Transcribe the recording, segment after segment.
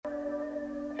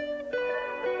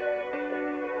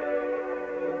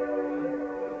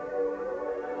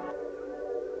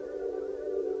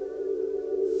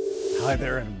Hi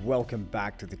there, and welcome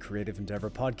back to the Creative Endeavor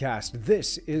Podcast.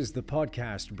 This is the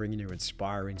podcast bringing you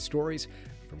inspiring stories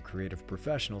from creative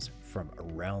professionals from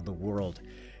around the world.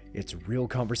 It's real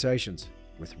conversations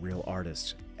with real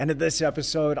artists. And in this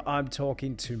episode, I'm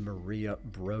talking to Maria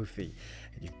Brophy.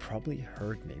 And you've probably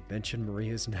heard me mention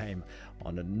Maria's name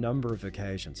on a number of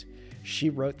occasions. She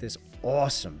wrote this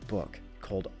awesome book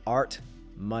called Art,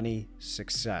 Money,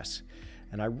 Success.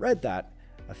 And I read that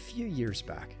a few years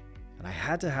back. And I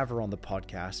had to have her on the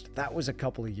podcast. That was a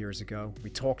couple of years ago. We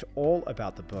talked all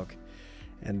about the book.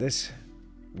 And this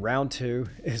round two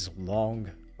is long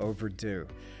overdue.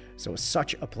 So it's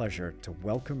such a pleasure to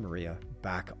welcome Maria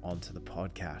back onto the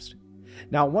podcast.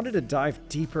 Now, I wanted to dive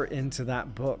deeper into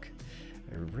that book.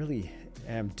 I really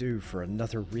am due for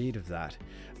another read of that.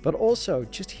 But also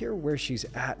just hear where she's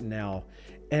at now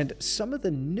and some of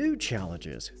the new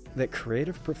challenges that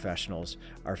creative professionals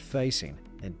are facing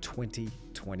in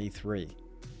 2023.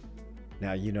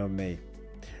 Now, you know me.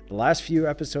 The last few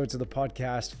episodes of the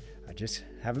podcast, I just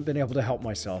haven't been able to help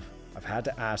myself. I've had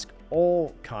to ask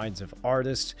all kinds of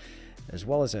artists, as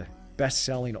well as a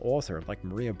best-selling author like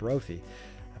Maria Brophy,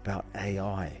 about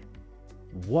AI.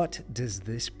 What does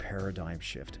this paradigm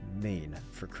shift mean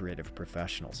for creative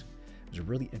professionals? It was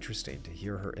really interesting to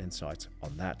hear her insights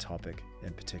on that topic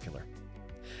in particular.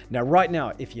 Now, right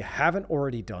now, if you haven't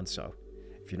already done so,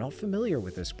 if you're not familiar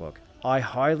with this book, I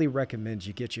highly recommend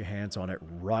you get your hands on it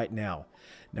right now.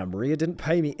 Now, Maria didn't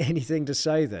pay me anything to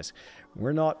say this.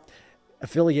 We're not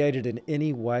affiliated in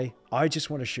any way. I just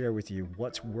want to share with you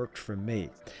what's worked for me.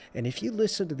 And if you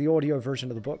listen to the audio version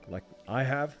of the book, like I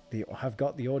have, I've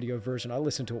got the audio version, I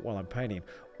listen to it while I'm painting,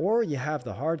 or you have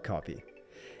the hard copy,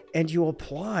 and you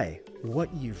apply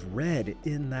what you've read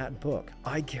in that book,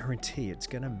 I guarantee it's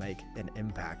going to make an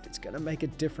impact. It's going to make a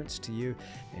difference to you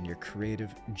in your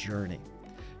creative journey.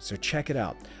 So check it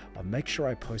out. I'll make sure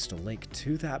I post a link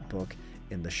to that book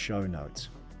in the show notes.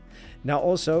 Now,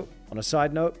 also, on a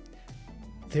side note,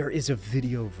 there is a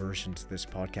video version to this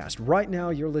podcast. Right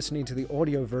now, you're listening to the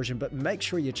audio version, but make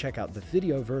sure you check out the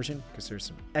video version because there's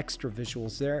some extra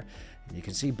visuals there. And you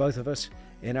can see both of us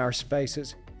in our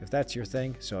spaces, if that's your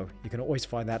thing. So you can always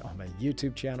find that on my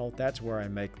YouTube channel. That's where I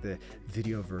make the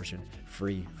video version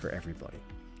free for everybody.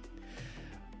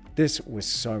 This was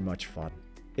so much fun.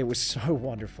 It was so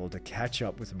wonderful to catch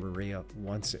up with Maria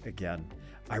once again.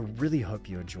 I really hope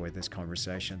you enjoyed this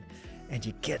conversation and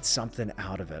you get something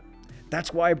out of it.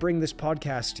 That's why I bring this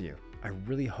podcast to you. I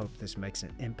really hope this makes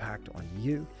an impact on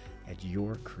you and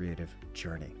your creative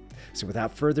journey. So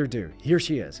without further ado, here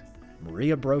she is,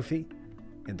 Maria Brophy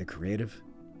in the Creative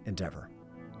Endeavor.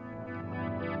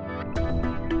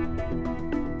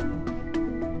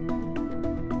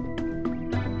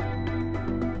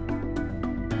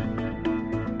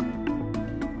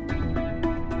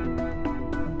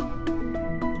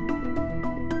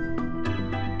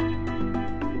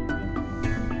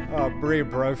 Maria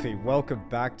Brophy, welcome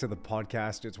back to the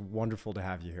podcast. It's wonderful to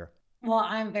have you here. Well,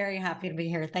 I'm very happy to be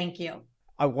here. Thank you.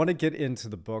 I want to get into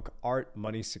the book, Art,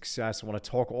 Money, Success. I want to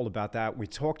talk all about that. We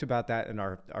talked about that in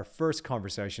our first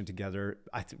conversation together.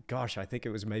 I think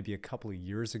it was maybe a couple of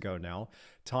years ago now.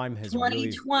 Time has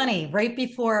 2020, right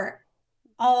before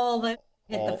all the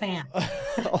hit the fan.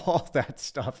 All that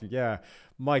stuff. Yeah.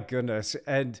 My goodness.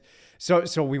 And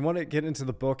so we want to get into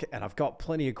the book, and I've got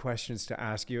plenty of questions to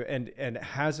ask you. And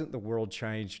hasn't the world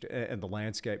changed and the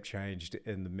landscape changed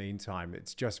in the meantime?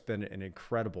 It's just been an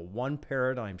incredible one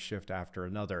paradigm shift after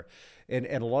another, and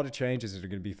a lot of changes that are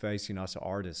going to be facing us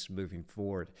artists moving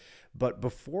forward. But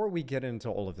before we get into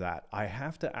all of that, I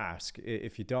have to ask,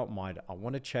 if you don't mind, I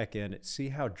want to check in, see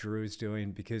how Drew's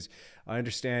doing, because I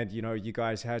understand, you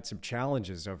guys had some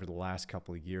challenges over the last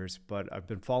couple of years, but I've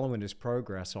been following his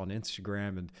progress on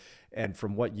Instagram, and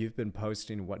from what you've been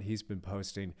posting, what he's been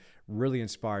posting, really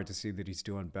inspired to see that he's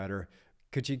doing better.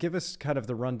 Could you give us kind of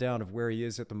the rundown of where he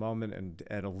is at the moment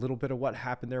and a little bit of what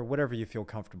happened there, whatever you feel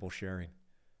comfortable sharing?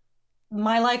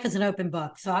 My life is an open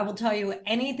book, so I will tell you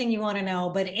anything you want to know.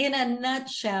 But in a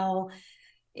nutshell,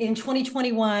 in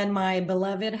 2021, my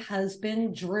beloved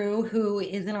husband, Drew, who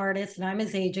is an artist and I'm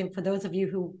his agent, for those of you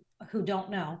who don't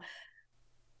know,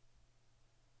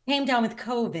 came down with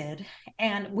COVID,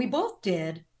 and we both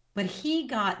did, but he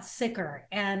got sicker.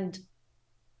 And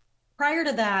prior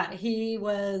to that, he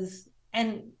was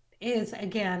and is,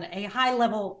 again, a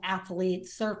high-level athlete,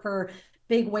 surfer,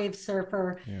 big wave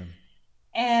surfer. Yeah.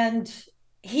 And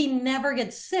he never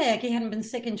gets sick. He hadn't been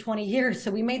sick in 20 years.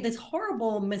 So we made this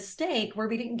horrible mistake where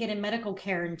we didn't get in medical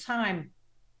care in time.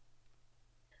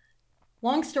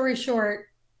 Long story short,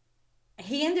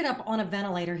 he ended up on a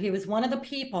ventilator. He was one of the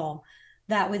people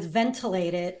that was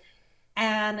ventilated,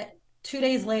 and 2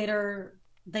 days later,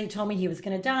 they told me he was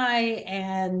going to die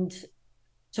and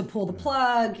to pull the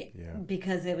plug Yeah.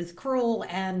 because it was cruel.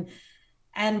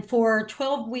 And for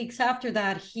 12 weeks after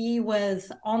that, he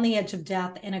was on the edge of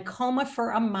death in a coma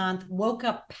for a month, woke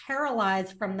up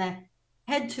paralyzed from the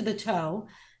head to the toe,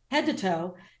 head to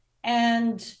toe.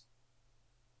 And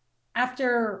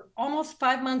after almost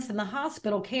 5 months in the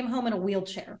hospital, came home in a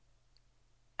wheelchair.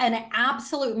 An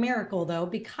absolute miracle, though,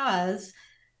 because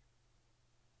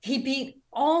he beat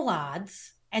all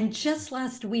odds. And just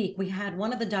last week, we had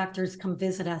one of the doctors come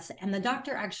visit us, and the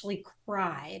doctor actually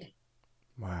cried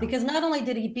Wow. because not only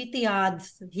did he beat the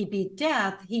odds, he beat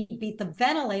death, he beat the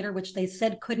ventilator, which they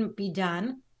said couldn't be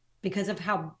done because of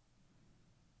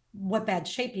what bad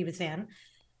shape he was in.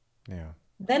 Yeah.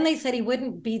 Then they said he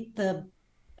wouldn't beat the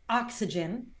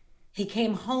oxygen. He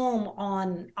came home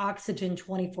on oxygen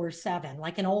 24/7,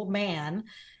 like an old man.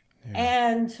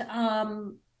 Yeah.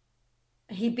 And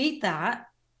he beat that.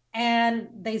 And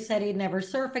they said he'd never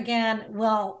surf again.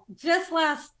 Well, just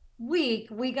last week,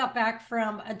 we got back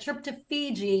from a trip to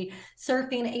Fiji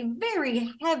surfing a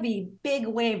very heavy, big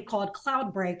wave called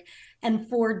Cloudbreak. And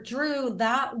for Drew,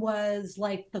 that was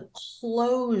like the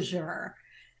closure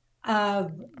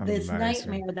of this Amazing.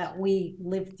 nightmare that we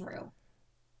lived through.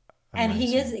 And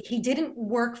Amazing. he didn't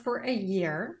work for a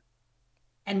year.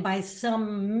 And by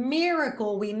some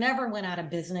miracle, we never went out of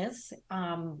business.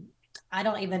 I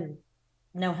don't even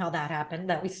know how that happened,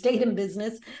 that we stayed in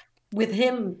business with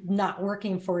him not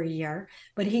working for a year.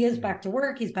 But he is Yeah. back to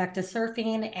work, he's back to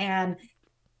surfing, and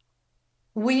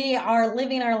we are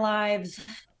living our lives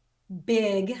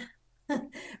big Yeah.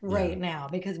 right now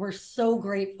because we're so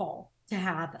grateful to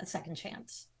have a second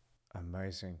chance.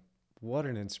 Amazing. What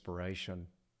an inspiration.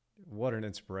 What an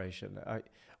inspiration.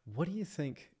 What do you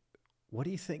think what do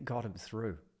you think got him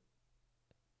through?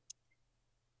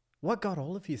 What got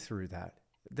all of you through that?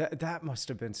 That must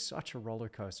have been such a roller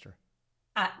coaster.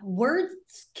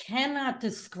 Words cannot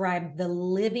describe the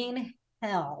living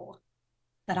hell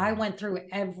that I Yeah. went through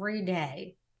every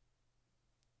day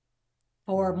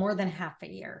for Yeah. more than half a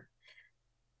year.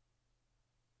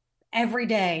 Every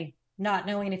day, not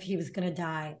knowing if he was going to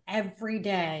die. Every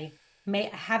day,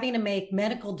 having to make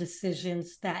medical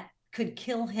decisions that could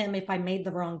kill him if I made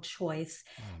the wrong choice.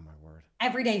 Oh my word.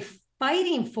 Every day,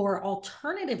 fighting for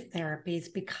alternative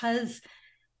therapies because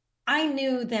I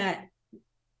knew that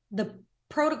the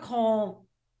protocol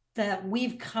that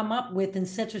we've come up with in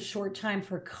such a short time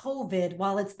for COVID,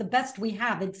 while it's the best we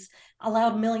have, it's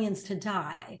allowed millions to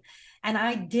die. And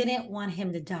I didn't want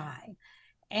him to die.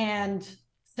 And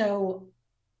so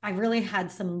I really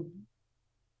had some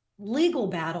legal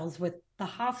battles with the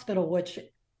hospital, which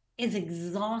is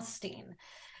exhausting.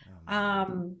 Oh my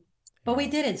word. Um, but we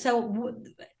Yeah. did it. So,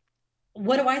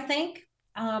 what do I think?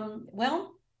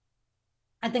 Well,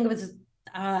 I think it was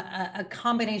a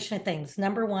combination of things.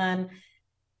 Number one,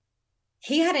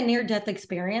 he had a near death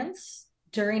experience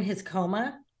during his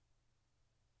coma,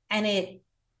 and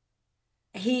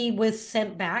he was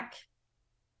sent back,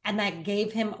 and that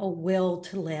gave him a will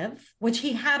to live, which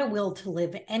he had a will to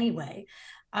live anyway.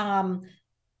 Um,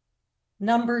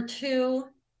 Number two,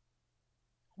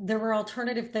 there were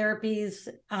alternative therapies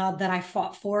that I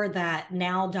fought for that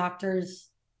now doctors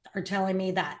are telling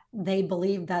me that they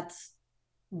believe that's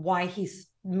why he's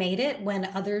made it, when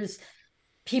others,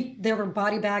 there were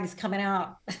body bags coming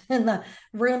out in the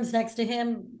rooms next to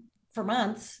him for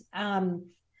months. And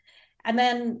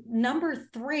then number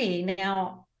three,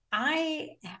 now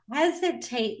I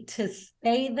hesitate to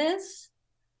say this,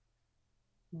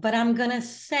 but I'm going to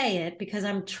say it because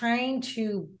I'm trying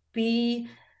to be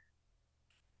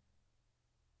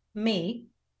me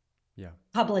Yeah.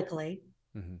 publicly.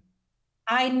 Mm-hmm.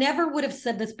 I never would have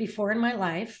said this before in my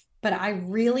life, but I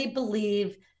really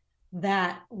believe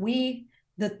that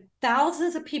the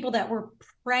thousands of people that were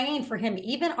praying for him,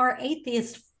 even our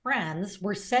atheist friends,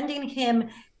 were sending him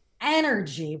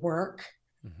energy work,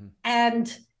 Mm-hmm.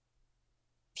 and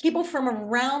people from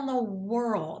around the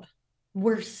world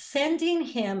were sending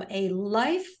him a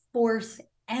life force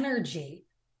energy.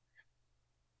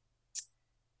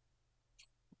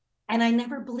 And I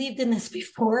never believed in this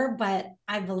before, but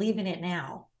I believe in it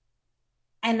now.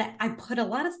 And I put a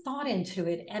lot of thought into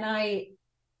it. And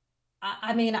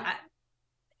I mean,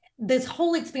 this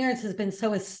whole experience has been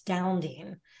so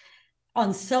astounding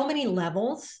on so many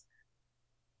levels.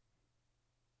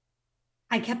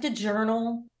 I kept a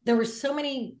journal. There were so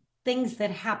many things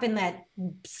that happened that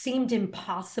seemed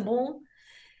impossible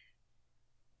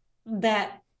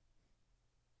that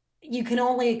you can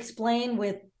only explain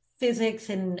with physics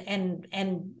and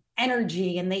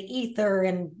energy and the ether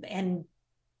and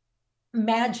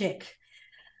magic.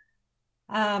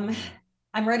 Um, Mm.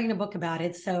 I'm writing a book about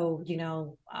it, so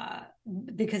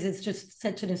because it's just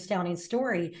such an astounding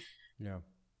story. Yeah.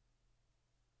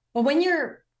 But when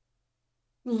you're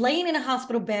laying in a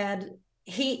hospital bed,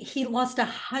 he lost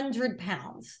 100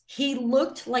 pounds. He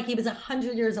looked like he was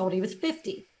 100 years old. He was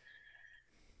 50.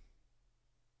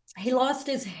 He lost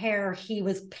his hair. He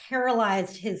was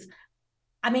paralyzed.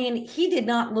 I mean, he did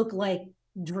not look like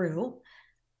Drew.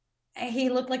 He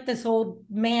looked like this old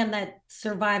man that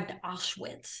survived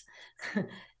Auschwitz Yeah.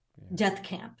 death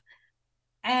camp.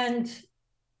 And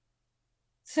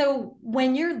so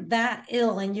when you're that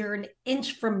ill and you're an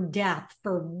inch from death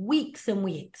for weeks and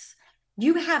weeks,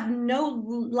 you have no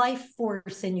life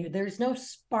force in you. There's no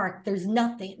spark, there's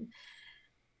nothing.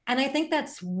 And I think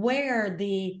that's where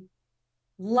the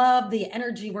love, the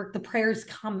energy work, the prayers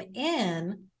come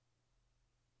in.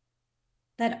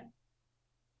 That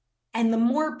and the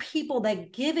more people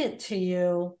that give it to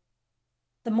you,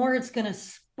 the more it's going to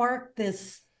spark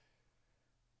this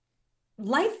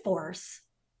life force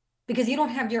because you don't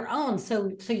have your own.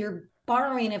 So you're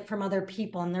borrowing it from other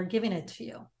people and they're giving it to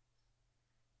you.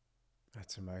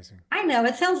 That's amazing. I know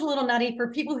it sounds a little nutty for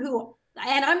people who,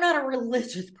 and I'm not a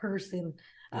religious person.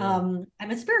 Yeah.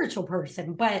 I'm a spiritual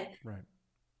person, but Right.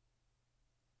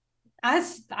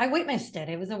 I witnessed it.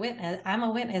 It was a witness. I'm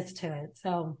a witness to it.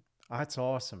 So That's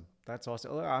awesome. That's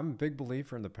awesome. Look, I'm a big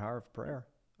believer in the power of prayer.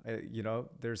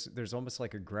 There's almost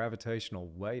like a gravitational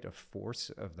weight, a force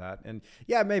of that. And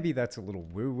yeah, maybe that's a little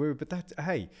woo woo, but that's,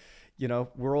 hey,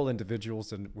 we're all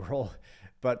individuals and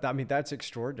but I mean, that's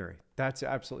extraordinary. That's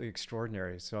absolutely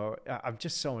extraordinary. So I'm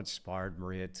just so inspired,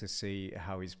 Maria, to see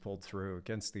how he's pulled through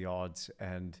against the odds.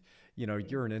 And,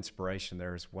 you're an inspiration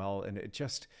there as well. And it's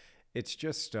just,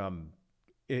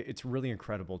 it's really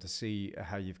incredible to see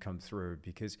how you've come through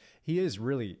because he is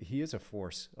a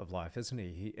force of life, isn't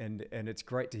he? And it's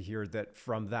great to hear that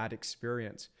from that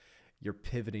experience you're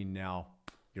pivoting now,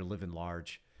 you're living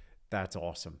large. That's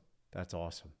awesome. That's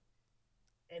awesome.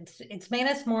 it's made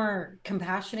us more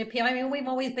compassionate people. I mean, we've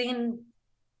always been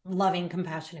loving,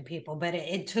 compassionate people, but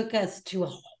it took us to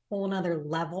a whole nother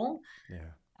level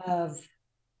Yeah, of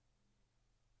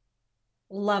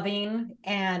loving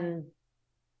and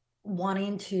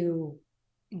wanting to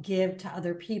give to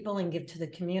other people and give to the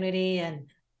community and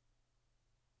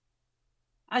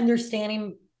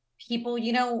understanding people.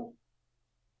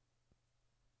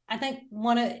 I think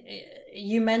one of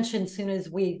you mentioned soon as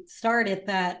we started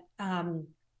that the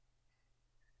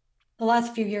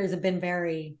last few years have been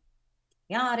very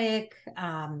chaotic,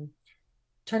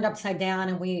 turned upside down,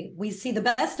 and we see the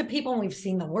best of people and we've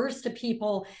seen the worst of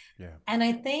people. yeah. And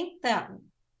I think that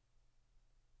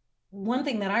one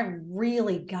thing that I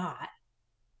really got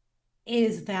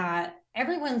is that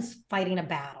everyone's fighting a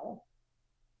battle,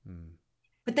 Mm.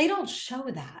 but they don't show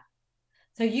that.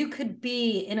 So you could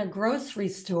be in a grocery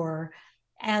store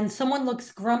and someone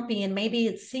looks grumpy and maybe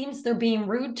it seems they're being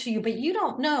rude to you, but you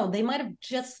don't know. They might have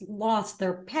just lost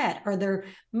their pet or their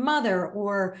mother,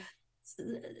 or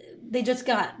they just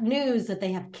got news that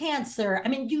they have cancer. I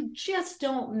mean, you just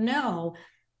don't know.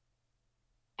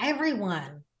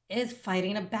 Everyone is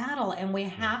fighting a battle, and we Yeah,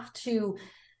 have to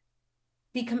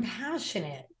be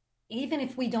compassionate, even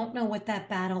if we don't know what that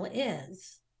battle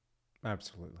is.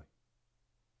 absolutely.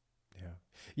 Yeah.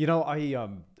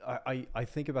 I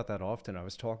think about that often. I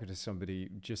was talking to somebody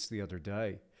just the other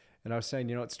day and I was saying,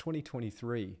 it's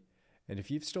 2023. And if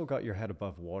you've still got your head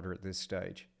above water at this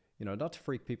stage, not to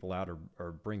freak people out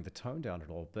or bring the tone down at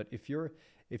all, but if you're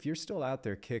still out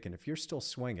there kicking, if you're still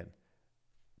swinging,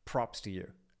 props to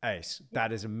you. Ace.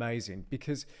 That is amazing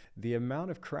because the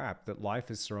amount of crap that life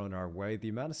has thrown our way, the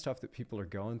amount of stuff that people are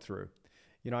going through.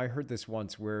 I heard this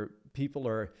once where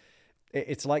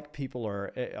it's like people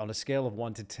are on a scale of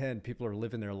 1 to 10, people are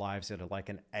living their lives at like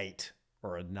an 8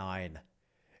 or a 9.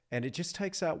 And it just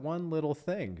takes that one little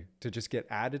thing to just get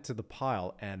added to the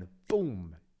pile and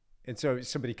boom. And so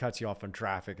somebody cuts you off in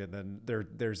traffic and then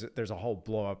there's a whole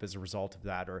blow up as a result of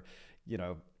that. Or, you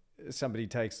know, somebody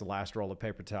takes the last roll of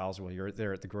paper towels while you're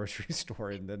there at the grocery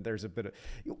store. And then there's a bit of,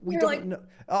 we You're don't like,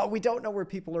 know. We don't know where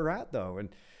people are at though. And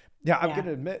yeah, I'm going yeah,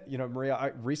 to admit, Maria,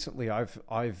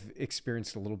 I've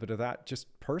experienced a little bit of that just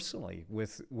personally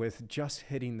with just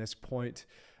hitting this point,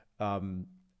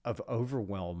 of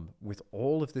overwhelm with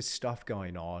all of this stuff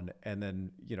going on, and then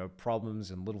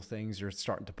problems and little things are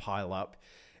starting to pile up.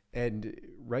 And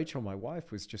Rachel, my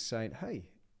wife, was just saying, "Hey,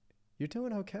 you're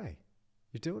doing okay.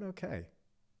 You're doing okay.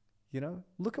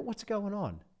 Look at what's going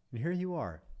on, and here you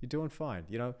are. You're doing fine."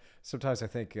 Sometimes I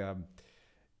think,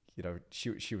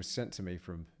 she was sent to me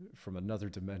from another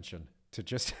dimension to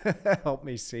just help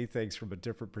me see things from a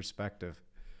different perspective.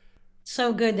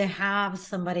 so good to have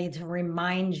somebody to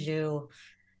remind you,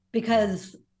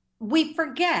 because we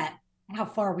forget how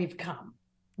far we've come.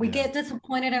 We Yeah. get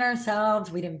disappointed in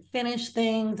ourselves. We didn't finish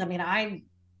things. I mean, I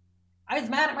was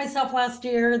mad at myself last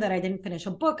year that I didn't finish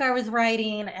a book I was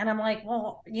writing. And I'm like,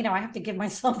 well, I have to give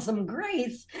myself some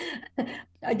grace.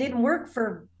 I didn't work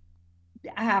for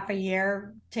a half a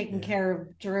year taking Yeah. care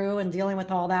of Drew and dealing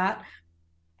with all that.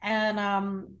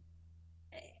 And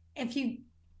if you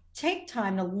take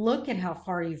time to look at how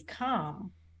far you've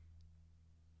come,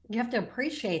 you have to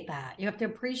appreciate that. You have to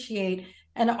appreciate,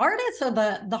 and artists are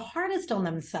the hardest on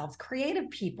themselves, creative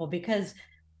people, because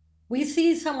we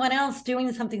see someone else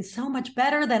doing something so much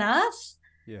better than us,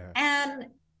 Yeah. and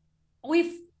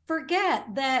we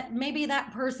forget that maybe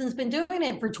that person's been doing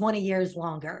it for 20 years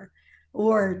longer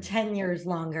or Mm. 10 years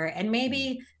longer, and Mm.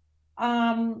 maybe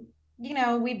um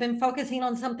we've been focusing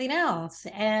on something else,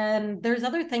 and there's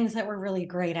other things that we're really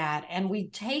great at, and we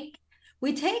take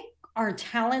our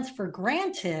talents for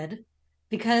granted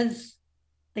because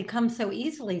they come so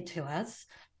easily to us,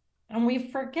 and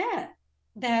we forget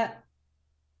that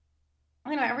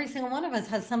every single one of us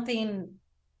has something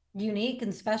unique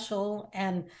and special,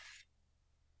 and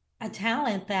a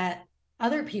talent that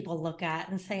other people look at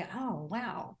and say, oh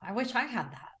wow, I wish I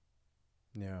had that.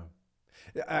 Yeah.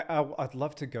 I'd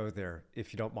love to go there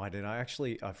if you don't mind. And I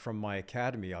actually, from my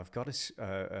academy, I've got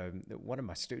one of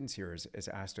my students here has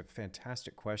asked a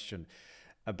fantastic question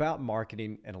about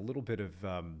marketing and a little bit of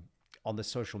on the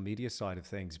social media side of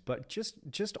things. But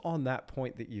just on that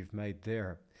point that you've made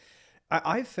there,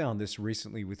 I've found this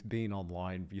recently with being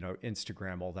online,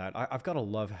 Instagram, all that. I've got a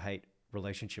love-hate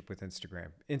relationship with Instagram.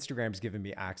 Instagram's given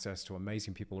me access to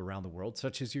amazing people around the world,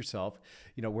 such as yourself,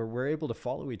 where we're able to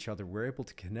follow each other, we're able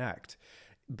to connect.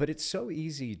 But it's so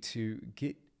easy to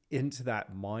get into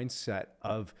that mindset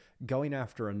of going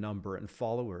after a number and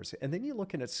followers. And then you're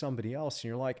looking at somebody else and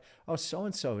you're like, oh, so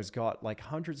and so has got like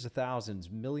hundreds of thousands,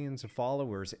 millions of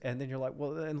followers. And then you're like,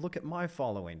 well, and look at my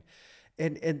following.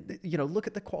 And look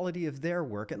at the quality of their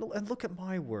work and look at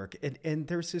my work, and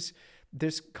there's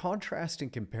this contrast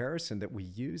and comparison that we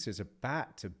use as a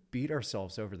bat to beat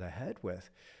ourselves over the head with.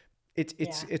 It's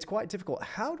Yeah. it's quite difficult.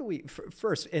 How do we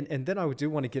first, and then I do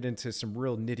want to get into some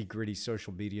real nitty gritty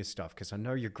social media stuff because I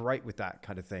know you're great with that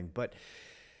kind of thing. But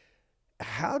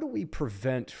how do we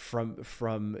prevent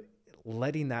from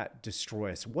letting that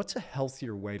destroy us? What's a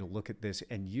healthier way to look at this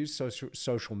and use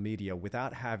social media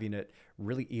without having it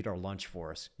really eat our lunch for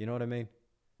us? You know what I mean?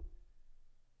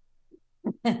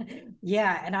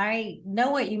 Yeah, and I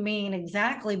know what you mean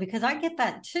exactly, because I get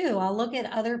that too. I'll look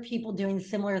at other people doing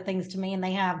similar things to me and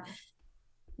they have,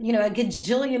 a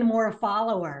gajillion more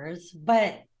followers,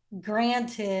 but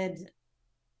granted,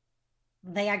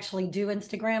 they actually do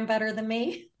Instagram better than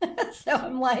me. So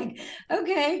I'm like,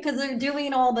 okay, because they're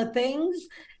doing all the things.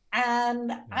 And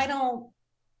Yeah.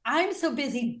 I'm so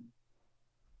busy.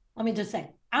 Let me just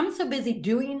say, I'm so busy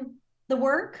doing the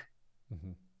work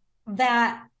Hmm.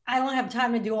 that I don't have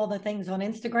time to do all the things on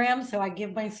Instagram. So I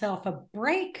give myself a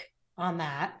break on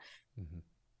that. Hmm.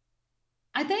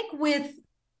 I think with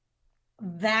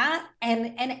that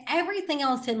and everything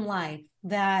else in life,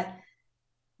 that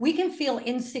we can feel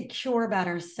insecure about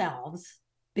ourselves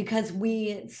because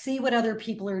we see what other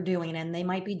people are doing and they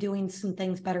might be doing some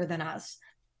things better than us.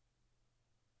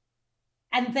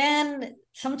 And then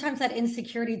sometimes that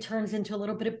insecurity turns into a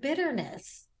little bit of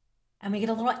bitterness, and we get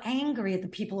a little angry at the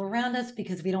people around us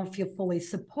because we don't feel fully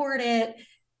supported.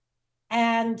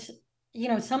 And,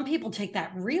 some people take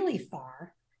that really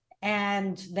far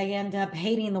and they end up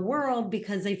hating the world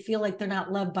because they feel like they're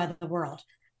not loved by the world.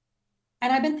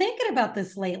 And I've been thinking about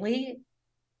this lately.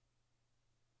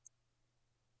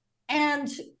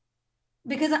 And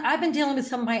because I've been dealing with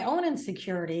some of my own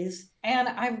insecurities, and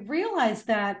I've realized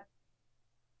that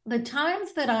the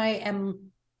times that I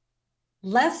am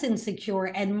less insecure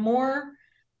and more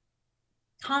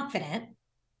confident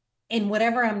in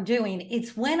whatever I'm doing,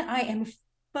 it's when I am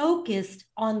focused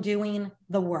on doing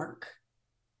the work,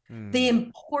 the Mm.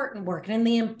 important work. And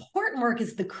the important work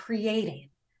is the creating,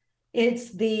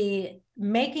 it's the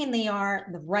making the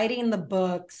art, the writing the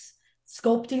books,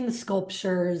 sculpting the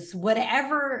sculptures,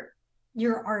 whatever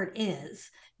your art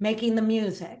is, making the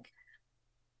music.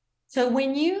 So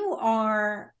when you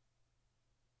are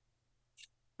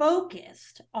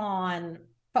focused on,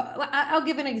 I'll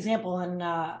give an example. And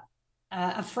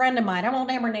a friend of mine, I won't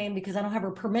name her name because I don't have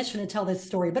her permission to tell this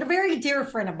story, but a very dear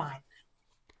friend of mine.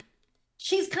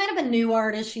 She's kind of a new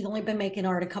artist. She's only been making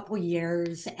art a couple of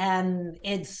years, and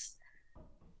it's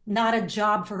not a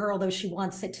job for her, although she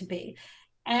wants it to be.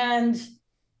 And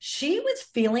she was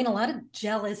feeling a lot of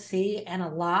jealousy and a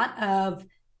lot of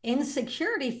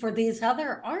insecurity for these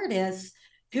other artists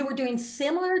who were doing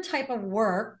similar type of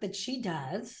work that she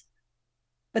does,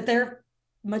 but they're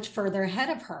much further ahead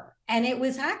of her. And it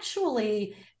was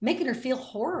actually making her feel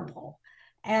horrible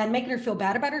and making her feel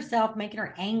bad about herself, making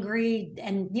her angry.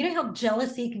 And you know how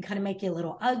jealousy can kind of make you a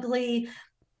little ugly.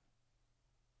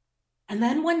 And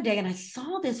then one day, and I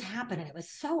saw this happen, and it was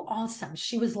so awesome.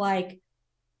 She was like,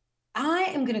 I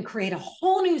am going to create a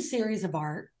whole new series of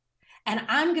art, and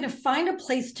I'm going to find a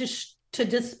place to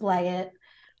display it.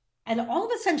 And all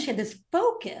of a sudden, she had this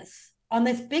focus on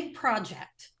this big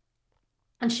project.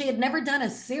 And she had never done a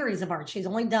series of art. She's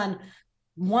only done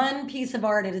one piece of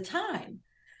art at a time.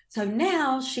 So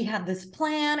now she had this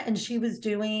plan, and she was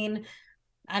doing,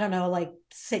 I don't know, like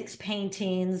 6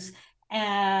 paintings.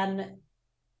 And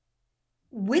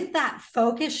with that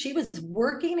focus, she was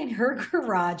working in her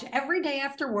garage every day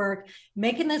after work,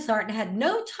 making this art, and had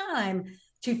no time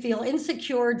to feel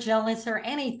insecure, jealous, or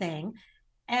anything.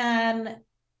 And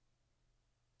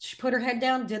she put her head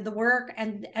down, did the work,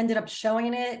 and ended up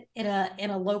showing it in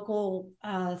a local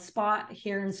spot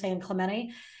here in San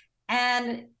Clemente.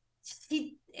 And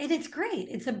it's great.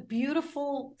 It's a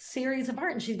beautiful series of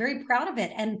art, and she's very proud of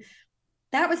it. And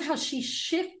that was how she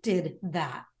shifted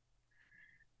that.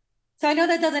 So I know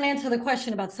that doesn't answer the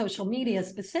question about social media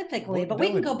specifically, Well, but we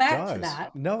no, can go it back to does.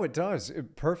 that. No, it does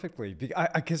perfectly.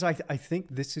 Because I think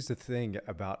this is the thing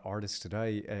about artists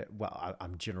today. Well,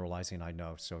 I'm generalizing, I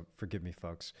know, so forgive me,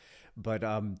 folks. But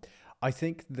I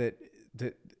think that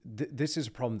this is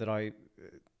a problem that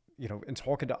in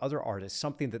talking to other artists,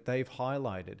 something that they've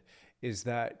highlighted is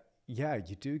that, yeah,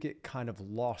 you do get kind of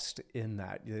lost in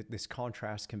this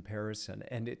contrast comparison.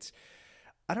 And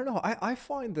I don't know, I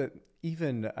find that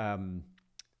even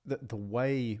the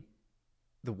way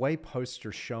posts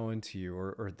are shown to you,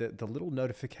 or the little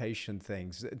notification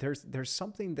things, there's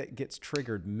something that gets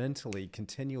triggered mentally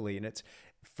continually, and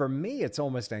for me it's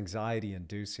almost anxiety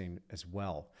inducing as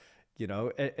well,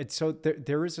 and so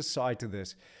there is a side to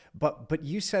this, but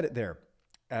you said it there,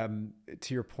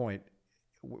 to your point,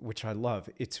 which I love.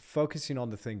 It's focusing on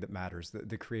the thing that matters,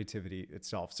 the creativity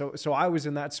itself. So I was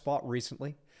in that spot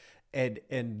recently. And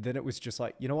then it was just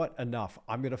like, you know what, enough.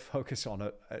 I'm going to focus on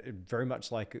very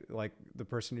much like the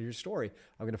person in your story.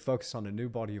 I'm going to focus on a new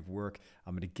body of work.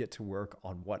 I'm going to get to work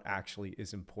on what actually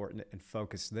is important and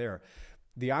focus there.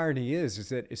 The irony is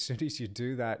that as soon as you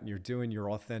do that and you're doing your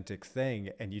authentic thing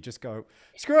and you just go,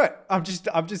 screw it, I'm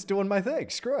just doing my thing,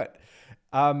 screw it.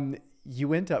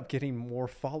 You end up getting more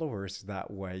followers that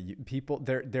way.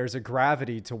 There's a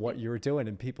gravity to what you're doing,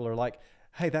 and people are like,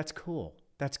 hey, that's cool.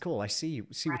 That's cool. I see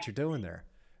what you're doing there.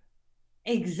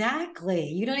 Exactly.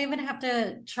 You don't even have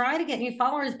to try to get new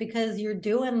followers because you're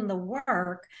doing the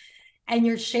work and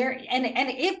you're sharing. And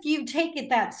if you take it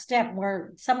that step,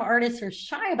 where some artists are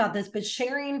shy about this, but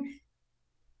sharing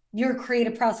your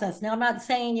creative process. Now, I'm not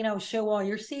saying, show all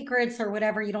your secrets or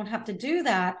whatever. You don't have to do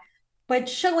that, but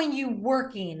showing you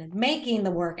working, making the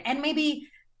work, and maybe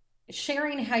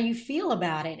sharing how you feel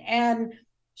about it, and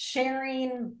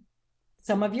sharing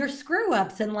some of your screw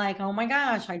ups, and like, oh my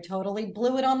gosh, I totally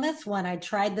blew it on this one. I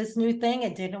tried this new thing,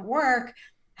 it didn't work,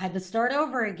 had to start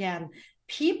over again.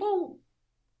 People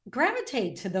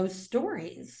gravitate to those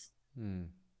stories.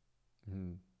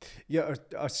 Mm-hmm. Yeah,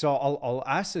 so I'll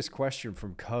ask this question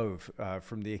from Cove,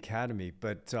 from the Academy,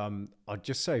 but I'll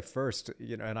just say first,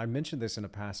 and I mentioned this in a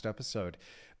past episode,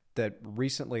 that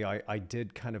recently I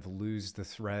did kind of lose the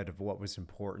thread of what was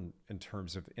important in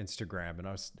terms of Instagram. And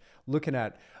I was looking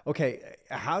at, okay,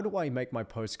 how do I make my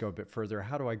posts go a bit further?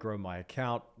 How do I grow my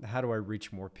account? How do I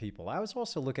reach more people? I was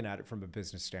also looking at it from a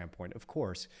business standpoint, of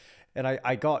course. And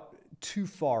I got too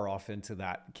far off into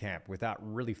that camp without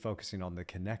really focusing on the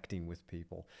connecting with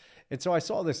people. And so I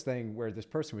saw this thing where this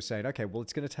person was saying, okay, well,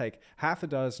 it's going to take half a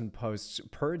dozen posts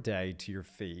per day to your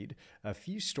feed, a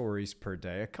few stories per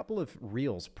day, a couple of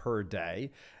reels per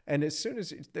day. And as soon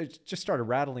as they just started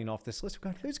rattling off this list,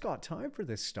 I'm going, who's got time for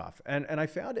this stuff? And I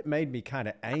found it made me kind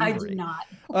of angry. I do not.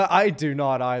 I do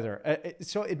not either.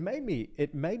 So it made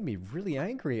me really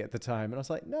angry at the time. And I was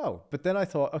like, no. But then I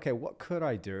thought, okay, what could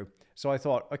I do? So I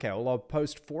thought, okay, well, I'll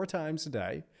post 4 times a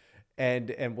day,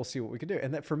 and we'll see what we can do.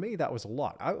 And that, for me, that was a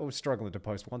lot. I was struggling to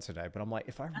post once a day, but I'm like,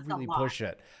 if I really push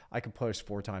it, I can post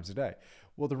 4 times a day.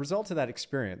 Well, the result of that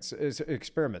experience is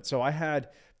experiment. So I had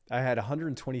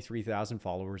 123,000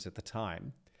 followers at the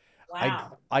time.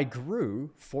 Wow. I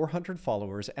grew 400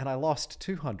 followers, and I lost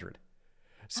 200.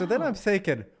 So then I'm Oh,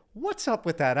 thinking, what's up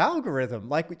with that algorithm?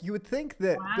 Like, you would think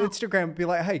that wow. Instagram would be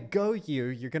like, hey, go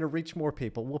you're going to reach more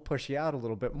people. We'll push you out a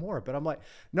little bit more. But I'm like,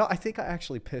 no, I think I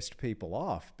actually pissed people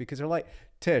off because they're like,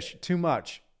 Tish, too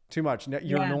much. Too much. You're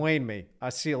Yeah. annoying me. I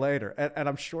see you later. And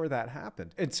I'm sure that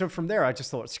happened. And so from there, I just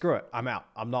thought, screw it. I'm out.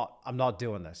 I'm not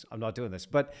doing this. I'm not doing this.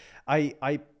 But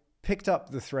I picked up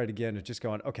the thread again and just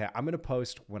going, okay, I'm going to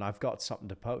post when I've got something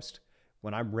to post,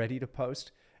 when I'm ready to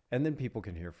post. And then people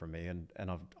can hear from me, and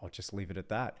I'll just leave it at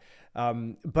that.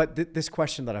 But this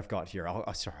question that I've got here,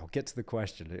 I'll get to the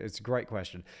question. It's a great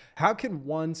question. How can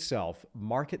oneself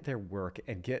market their work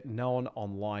and get known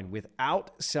online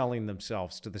without selling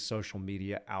themselves to the social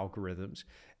media algorithms?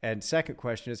 And second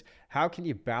question is, how can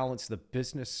you balance the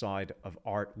business side of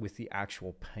art with the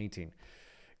actual painting?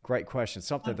 Great question.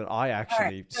 Something that I All right.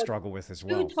 actually So struggle with as two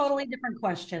well. totally different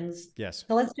questions. Yes.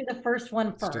 So let's do the first one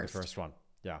Let's do the first. first one.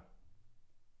 Yeah.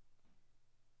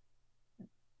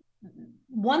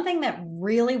 One thing that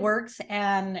really works,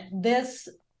 and this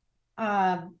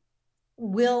uh,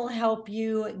 will help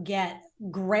you get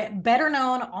better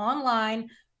known online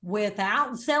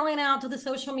without selling out to the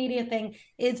social media thing,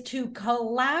 is to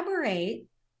collaborate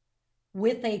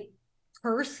with a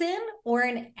person or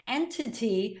an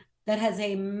entity that has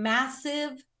a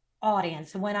massive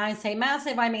audience. When I say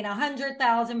massive, I mean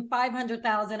 100,000,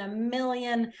 500,000, a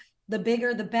million. The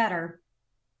bigger, the better.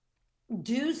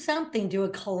 Do something, do a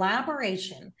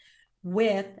collaboration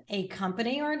with a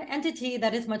company or an entity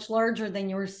that is much larger than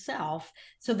yourself.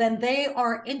 So then they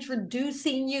are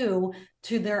introducing you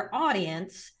to their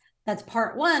audience. That's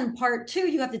part one. Part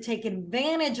two, you have to take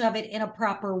advantage of it in a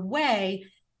proper way.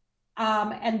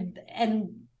 And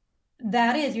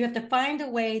that is, you have to find a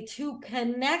way to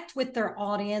connect with their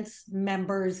audience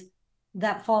members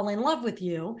that fall in love with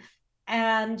you.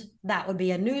 And that would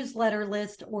be a newsletter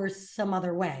list or some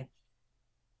other way.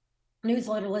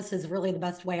 Newsletter list is really the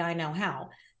best way I know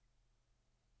how.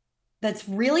 That's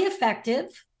really effective.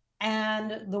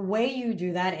 And the way you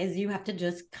do that is you have to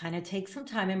just kind of take some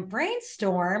time and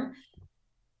brainstorm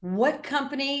what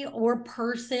company or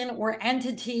person or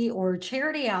entity or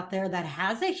charity out there that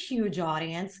has a huge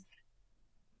audience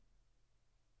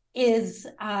has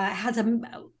a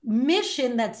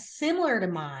mission that's similar to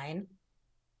mine.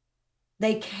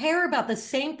 They care about the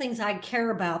same things I care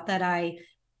about, that I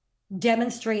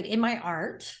demonstrate in my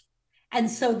art.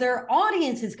 And so their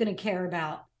audience is going to care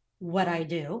about what I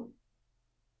do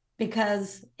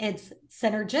because it's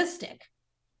synergistic.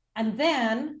 And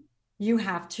then you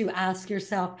have to ask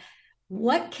yourself,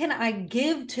 what can I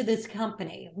give to this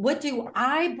company? What do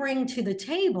I bring to the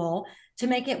table to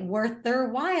make it worth their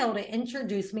while to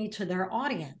introduce me to their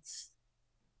audience?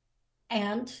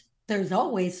 And there's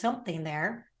always something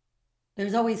there.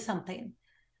 There's always something.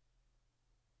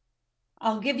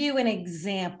 I'll give you an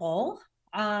example.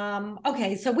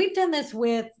 Okay, so we've done this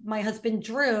with my husband,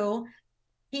 Drew.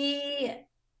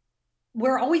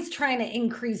 We're always trying to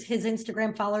increase his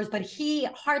Instagram followers, but he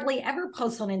hardly ever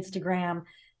posts on Instagram.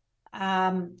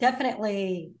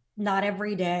 Definitely not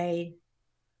every day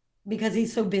because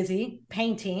he's so busy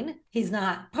painting. He's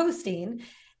not posting.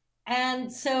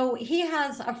 And so he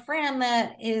has a friend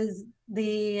that is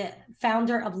the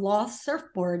founder of Lost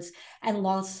Surfboards, and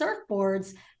Lost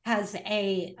Surfboards has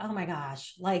oh my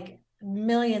gosh, like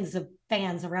millions of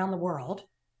fans around the world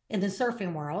in the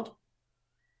surfing world.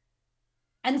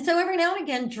 And so every now and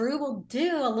again, Drew will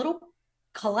do a little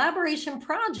collaboration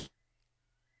project.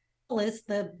 Is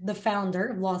the founder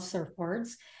of Lost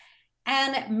Surfboards,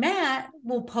 and Matt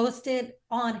will post it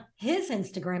on his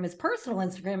Instagram, his personal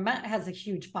Instagram. Matt has a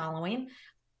huge following.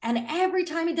 And every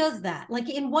time he does that, like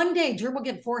in one day, Drew will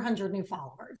get 400 new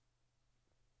followers.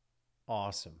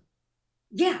 Awesome.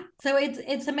 Yeah. So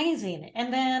it's amazing.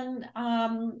 And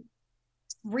then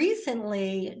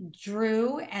recently,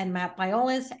 Drew and Matt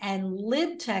Biolis and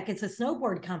LibTech, it's a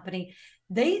snowboard company,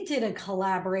 they did a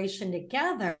collaboration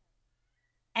together,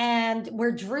 and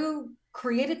where Drew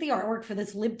created the artwork for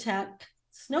this LibTech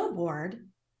snowboard.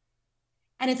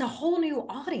 And it's a whole new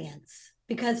audience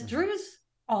because Drew's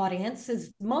audience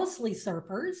is mostly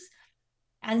surfers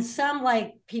and some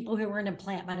like people who are into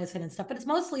plant medicine and stuff, but it's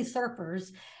mostly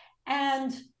surfers.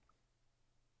 And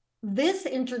this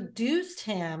introduced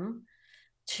him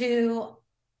to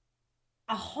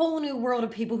a whole new world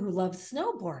of people who love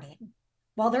snowboarding.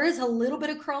 While there is a little bit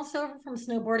of crossover from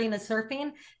snowboarding to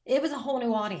surfing, it was a whole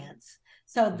new audience.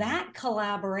 So that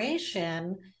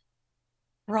collaboration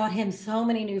brought him so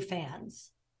many new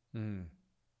fans.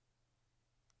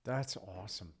 That's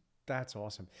awesome. That's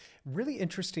awesome. Really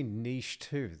interesting niche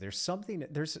too. There's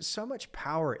so much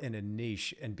power in a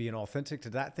niche and being authentic to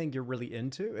that thing you're really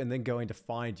into, and then going to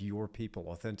find your people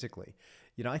authentically.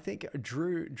 I think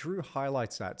Drew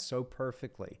highlights that so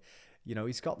perfectly.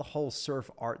 He's got the whole surf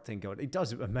art thing going. He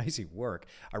does amazing work.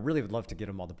 I really would love to get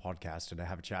him on the podcast and to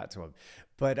have a chat to him.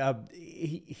 But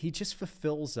he just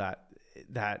fulfills that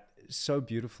that so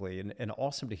beautifully, and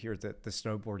awesome to hear that the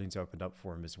snowboarding's opened up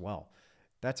for him as well.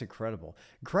 That's incredible.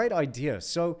 Great idea.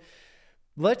 So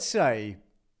let's say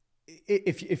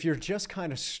if you're just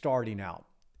kind of starting out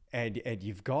and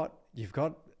you've got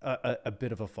a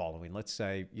bit of a following, let's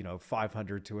say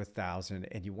 500 to 1,000,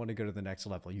 and you want to go to the next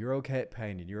level. You're okay at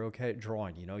painting, you're okay at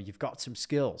drawing, you've got some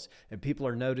skills, and people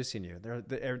are noticing you.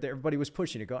 Everybody was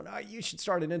pushing you, going, "Oh, you should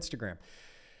start an Instagram."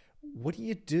 What do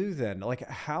you do then? Like,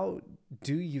 how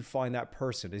do you find that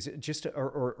person? Is it just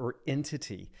or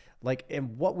entity? Like,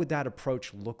 and what would that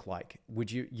approach look like?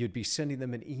 You'd be sending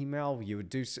them an email? You would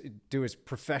do as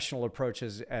professional approach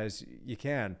as you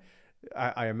can,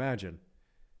 I imagine.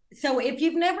 So if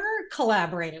you've never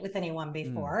collaborated with anyone Mm.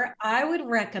 before, I would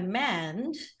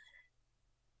recommend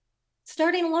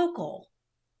starting local.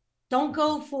 Don't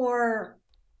go for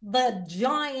the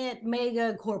giant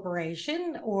mega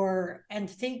corporation or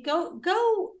entity.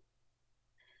 Go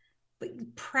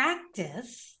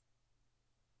practice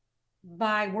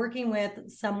by working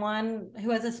with someone who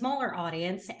has a smaller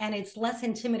audience, and it's less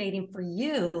intimidating for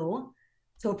you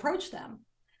to approach them.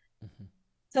 Mm-hmm.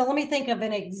 So let me think of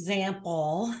an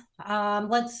example.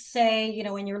 Let's say,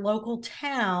 in your local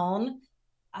town,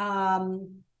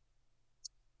 um,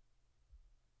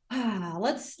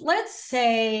 let's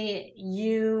say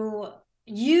you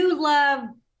love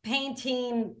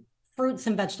painting fruits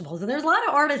and vegetables, and there's a lot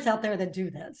of artists out there that do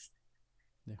this.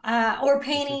 Yeah, Or me too.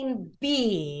 painting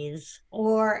bees,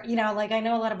 or like I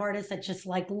know a lot of artists that just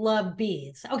like love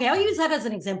bees. Okay, I'll Mm-hmm. use that as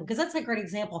an example because that's a great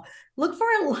example. Look for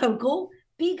a local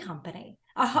bee company,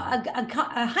 Mm-hmm.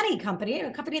 a honey company,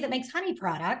 a company that makes honey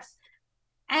products,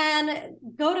 and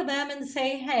go to them and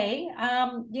say, hey,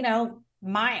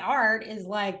 my art is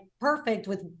like perfect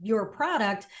with your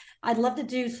product. I'd love to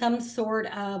do some sort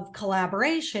of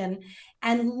collaboration,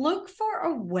 and look for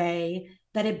a way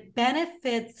that it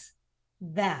benefits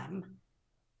them,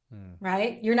 Mm.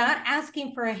 right? You're not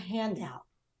asking for a handout.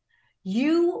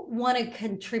 You want to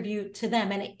contribute to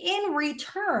them. And in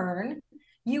return,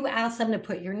 you ask them to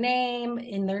put your name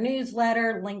in their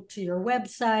newsletter, link to your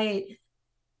website,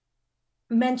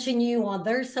 mention you on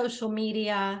their social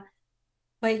media,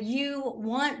 but you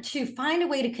want to find a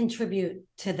way to contribute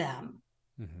to them.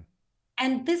 Mm-hmm.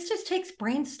 And this just takes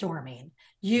brainstorming. Mm.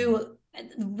 You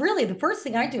really, the first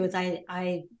thing I do is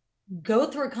I go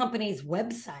through a company's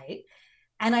website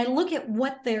and I look at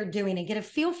what they're doing and get a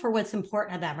feel for what's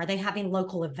important to them. Are they having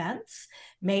local events?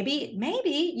 Maybe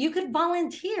you could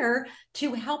volunteer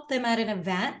to help them at an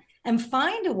event and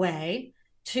find a way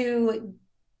to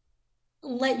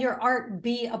let your art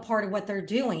be a part of what they're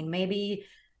doing. Maybe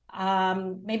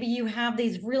you have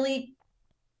these really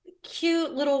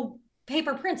cute little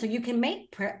paper prints, or you can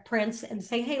make prints and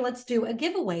say, hey, let's do a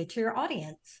giveaway to your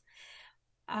audience.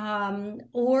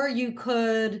 Or you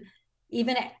could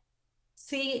even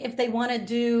see if they want to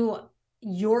do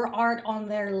your art on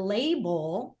their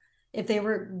label. If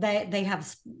they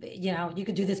have, you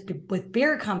could do this with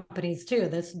beer companies too.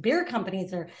 This beer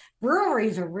companies or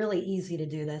breweries are really easy to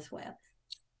do this with.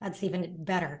 That's even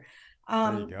better.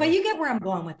 There you But go. you get where I'm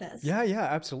going with this. Yeah, yeah,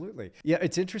 absolutely. Yeah,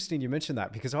 it's interesting you mentioned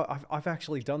that because I've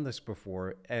actually done this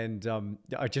before, and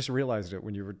I just realized it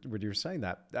when you were saying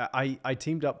that. I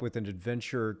teamed up with an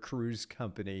adventure cruise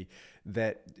company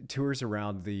that tours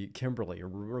around the Kimberley, a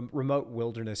remote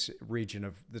wilderness region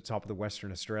of the top of the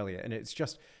Western Australia, and it's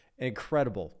just an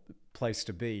incredible place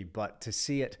to be. But to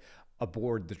see it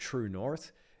aboard the True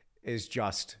North is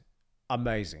just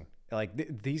amazing.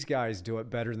 Like these guys do it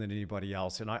better than anybody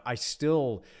else, and I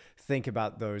still think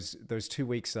about those 2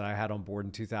 weeks that I had on board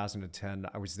in 2010.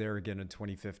 I was there again in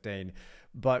 2015,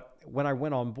 but when I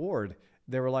went on board,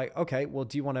 they were like, "Okay, well,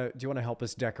 do you want to help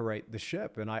us decorate the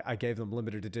ship?" And I gave them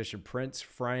limited edition prints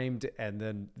framed, and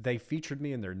then they featured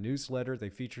me in their newsletter. They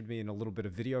featured me in a little bit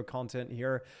of video content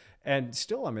here, and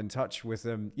still I'm in touch with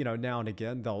them. Now and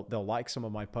again they'll like some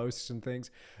of my posts and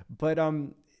things, but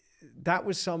that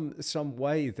was some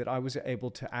way that I was able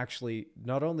to actually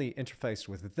not only interface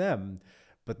with them,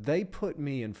 but they put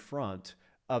me in front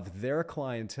of their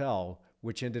clientele,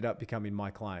 which ended up becoming my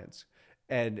clients.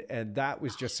 And that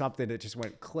was just something that just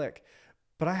went click.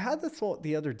 But I had the thought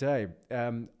the other day.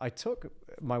 I took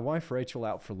my wife Rachel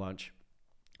out for lunch.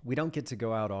 We don't get to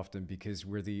go out often because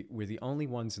we're the only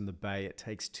ones in the bay. It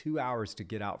takes 2 hours to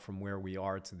get out from where we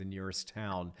are to the nearest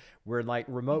town. We're in like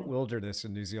remote wilderness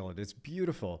in New Zealand. It's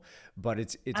beautiful, but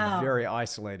it's Oh, very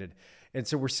isolated. And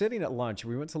so we're sitting at lunch.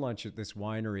 We went to lunch at this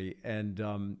winery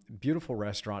and beautiful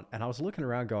restaurant. And I was looking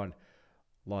around, going,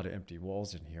 a lot of empty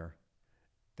walls in here.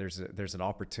 There's an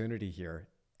opportunity here.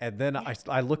 And then yeah.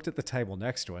 I looked at the table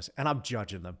next to us, and I'm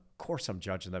judging them. Of course, I'm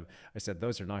judging them. I said,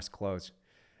 "Those are nice clothes."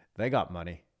 They got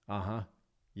money. Uh-huh.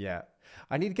 Yeah.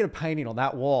 I need to get a painting on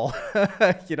that wall,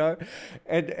 you know?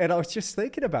 And I was just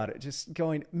thinking about it, just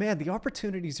going, man, the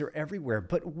opportunities are everywhere.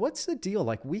 But what's the deal?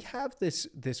 Like we have this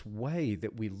way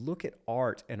that we look at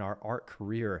art and our art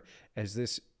career as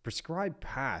this prescribed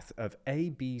path of A,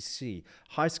 B, C,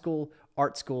 high school,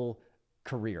 art school,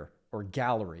 career, or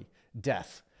gallery,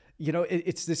 death. You know,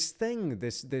 it's this thing,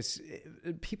 this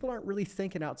people aren't really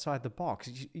thinking outside the box.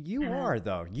 You Uh, are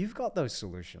though. You've got those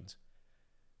solutions.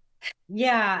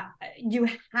 yeah, you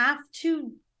have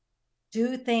to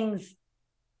do things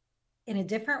in a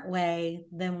different way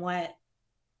than what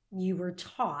you were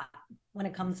taught when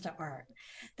it comes to art.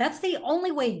 That's the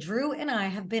only way Drew and I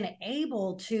have been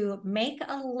able to make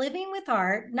a living with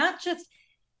art, not just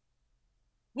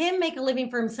him make a living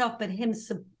for himself, but him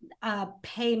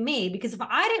pay me. Because if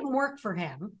I didn't work for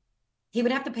him, he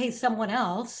would have to pay someone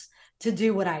else to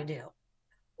do what I do,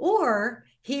 or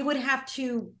he would have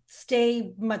to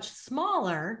stay much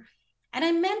smaller. And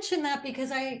I mention that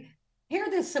because I hear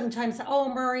this sometimes. Oh,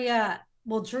 Maria,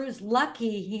 well, Drew's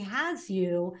lucky he has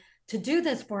you to do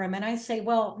this for him. And I say,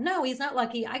 well, no, he's not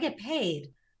lucky. I get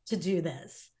paid to do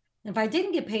this. If I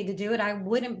didn't get paid to do it, I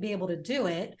wouldn't be able to do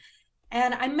it.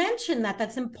 And I mentioned that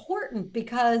that's important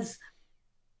because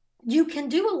you can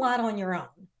do a lot on your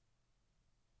own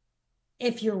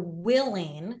if you're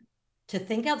willing to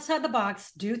think outside the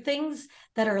box, do things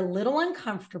that are a little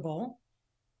uncomfortable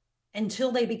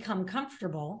until they become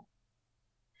comfortable.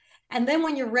 And then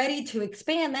when you're ready to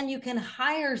expand, then you can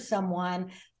hire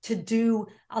someone to do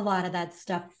a lot of that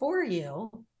stuff for you.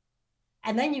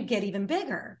 And then you get even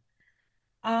bigger.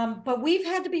 But we've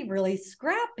had to be really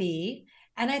scrappy.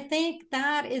 And I think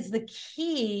that is the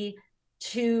key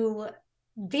to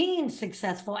being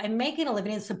successful and making a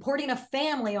living and supporting a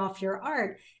family off your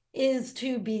art is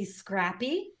to be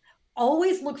scrappy.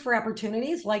 Always look for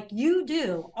opportunities like you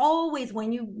do. Always,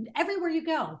 when you, everywhere you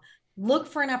go, look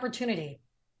for an opportunity.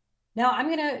 Now, I'm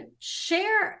going to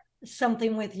share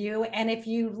something with you. And if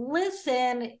you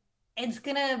listen, it's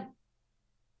going to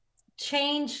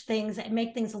change things and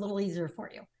make things a little easier for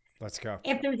you. Let's go.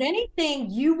 If there's anything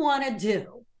you want to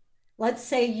do, let's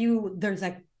say there's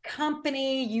a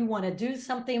company you want to do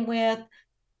something with,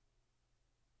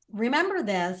 remember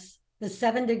this, the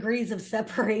 7 degrees of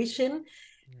separation.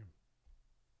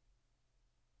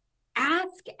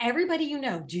 Ask everybody you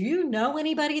know, do you know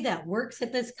anybody that works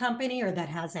at this company or that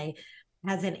has an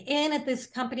in at this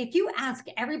company? If you ask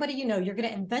everybody you know, you're going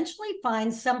to eventually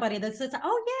find somebody that says,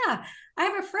 oh yeah, I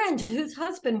have a friend whose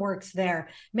husband works there.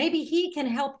 Maybe he can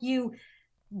help you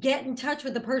get in touch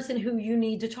with the person who you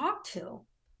need to talk to.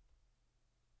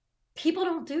 People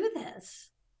don't do this.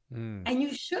 And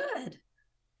you should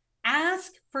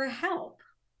ask for help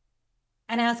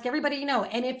and ask everybody you know.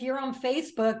 And if you're on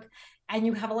Facebook and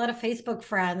you have a lot of Facebook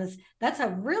friends, that's a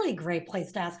really great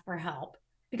place to ask for help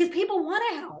because people want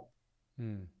to help.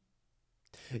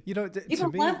 You know, to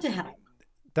People me, love to help.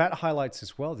 that highlights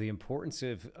as well the importance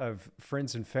of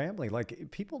friends and family. Like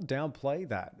people downplay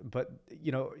that, but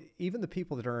you know, even the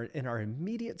people that are in our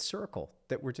immediate circle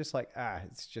that we're just like,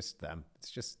 it's just them.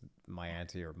 It's just my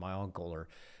auntie or my uncle or,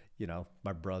 you know,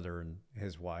 my brother and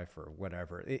his wife or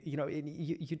whatever. You know,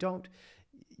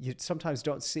 you sometimes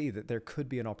don't see that there could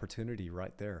be an opportunity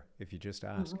right there if you just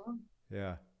ask. Mm-hmm.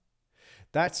 Yeah.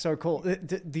 That's so cool.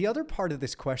 The other part of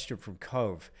this question from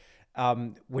Cove,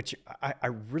 which I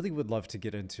really would love to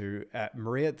get into,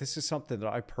 Maria, this is something that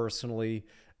I personally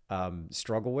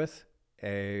struggle with,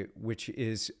 which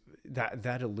is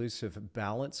that elusive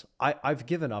balance. I've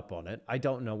given up on it. I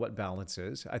don't know what balance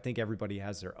is. I think everybody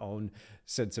has their own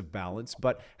sense of balance.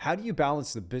 But how do you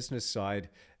balance the business side?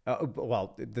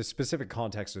 Well, the specific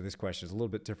context of this question is a little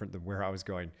bit different than where I was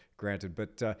going, granted.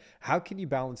 But how can you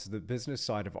balance the business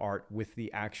side of art with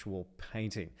the actual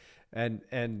painting?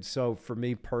 And so for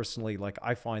me personally, like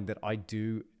I find that I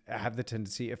do have the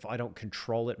tendency, if I don't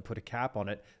control it and put a cap on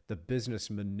it, the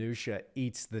business minutia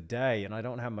eats the day, and I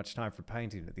don't have much time for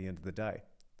painting at the end of the day.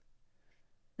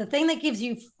 The thing that gives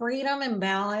you freedom and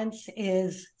balance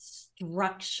is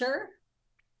structure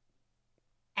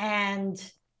and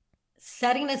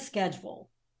setting a schedule.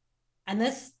 And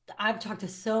this, I've talked to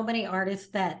so many artists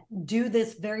that do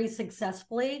this very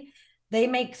successfully. They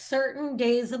make certain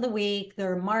days of the week,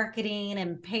 their marketing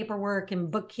and paperwork and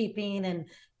bookkeeping and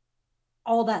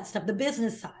all that stuff, the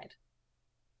business side.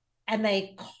 And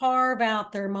they carve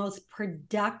out their most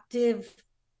productive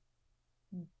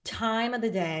time of the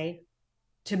day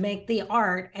to make the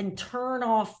art and turn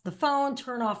off the phone,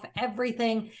 turn off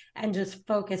everything, and just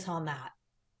focus on that.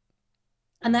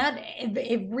 And that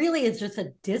it really is just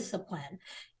a discipline.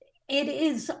 It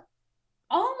is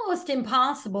almost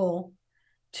impossible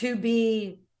to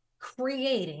be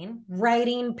creating,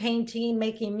 writing, painting,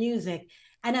 making music,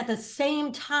 and at the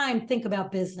same time think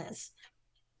about business.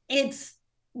 It's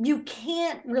you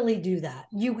can't really do that.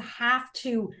 You have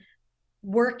to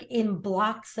work in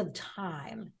blocks of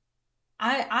time.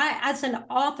 I as an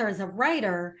author, as a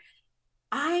writer,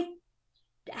 I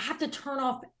have to turn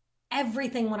off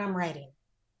everything when I'm writing.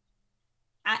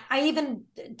 I even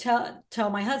tell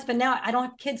my husband now I don't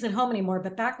have kids at home anymore,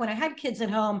 but back when I had kids at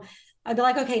home, I'd be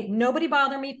like, okay, nobody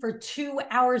bother me for 2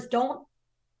 hours. Don't,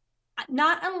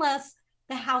 not unless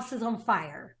the house is on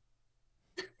fire.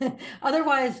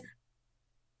 Otherwise,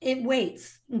 it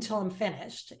waits until I'm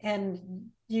finished.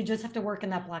 And you just have to work in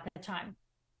that block of time.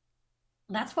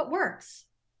 That's what works.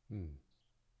 Hmm.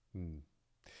 Hmm.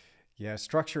 Yeah,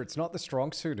 structure, it's not the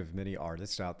strong suit of many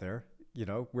artists out there. You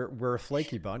know, we're a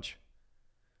flaky bunch.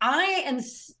 I am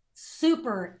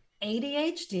super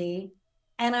ADHD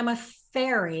and I'm a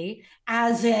fairy,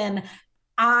 as in,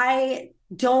 I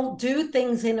don't do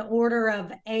things in order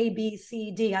of A, B,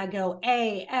 C, D. I go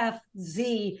A, F,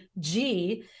 Z,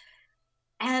 G.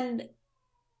 And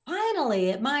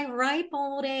finally, at my ripe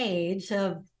old age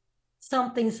of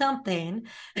something, something,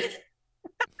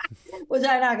 which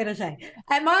I'm not going to say,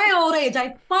 at my old age,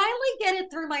 I finally get it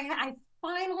through my head. I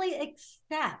finally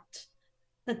accept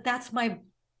that that's my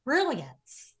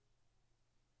brilliance.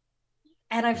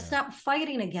 And I've Yeah. stopped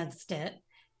fighting against it.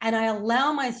 And I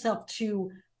allow myself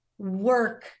to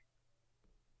work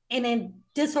in a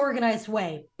disorganized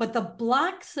way. But the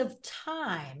blocks of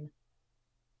time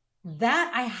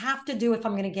that I have to do if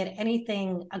I'm going to get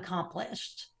anything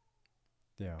accomplished.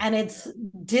 Yeah. And it's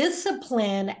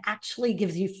discipline actually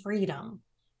gives you freedom.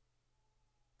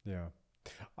 Yeah.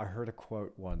 I heard a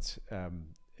quote once,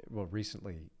 well,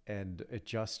 recently, and it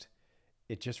just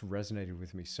resonated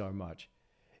with me so much.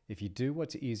 If you do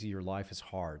what's easy, your life is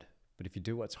hard. But if you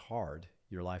do what's hard,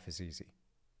 your life is easy.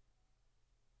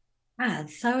 Ah,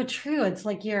 it's so true. It's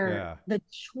like Yeah. the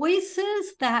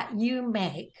choices that you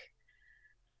make.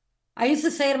 I used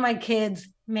to say to my kids,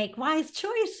 make wise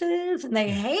choices, and they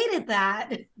hated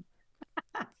that.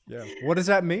 Yeah. What does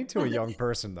that mean to a young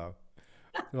person, though?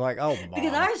 They're like, oh,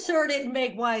 Because mom. I sure didn't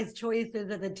make wise choices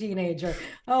as a teenager.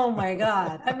 Oh my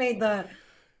God. I made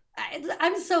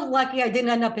I'm so lucky I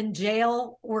didn't end up in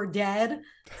jail or dead.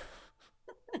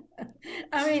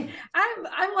 I mean,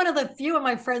 I'm one of the few of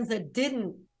my friends that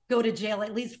didn't go to jail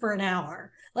at least for an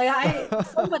hour. Like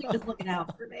somebody was looking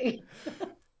out for me.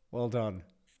 Well done.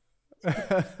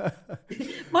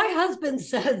 My husband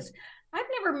says, I've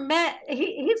never met,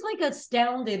 he's like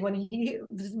astounded when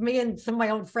me and some of my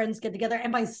old friends get together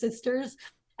and my sisters.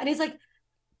 And he's like,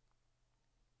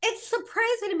 it's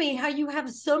surprising to me how you have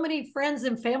so many friends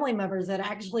and family members that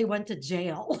actually went to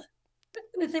jail.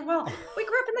 And I say, well, we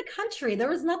grew up in the country. There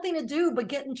was nothing to do but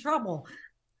get in trouble.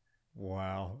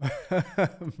 Wow.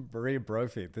 Maria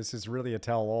Brophy, this is really a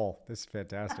tell all. This is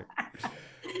fantastic.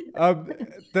 Um,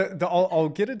 I'll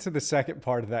get into the second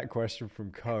part of that question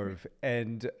from Cove,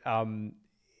 and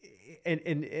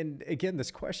again,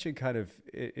 this question kind of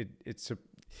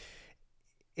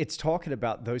it's talking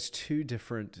about those two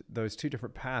different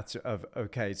paths of,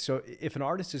 okay, so if an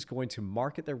artist is going to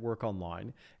market their work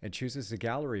online and chooses the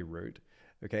gallery route,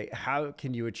 okay, how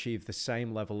can you achieve the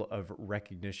same level of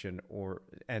recognition or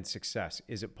and success?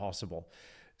 Is it possible?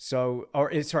 So,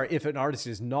 sorry, if an artist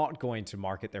is not going to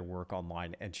market their work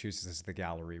online and chooses the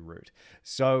gallery route,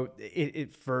 so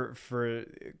for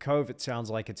Cove, it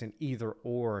sounds like it's an either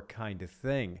or kind of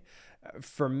thing.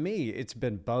 For me, it's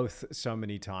been both so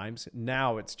many times.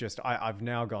 Now it's just I've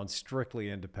now gone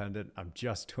strictly independent. I'm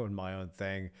just doing my own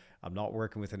thing. I'm not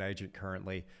working with an agent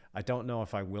currently. I don't know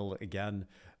if I will again,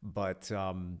 but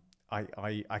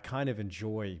I kind of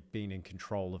enjoy being in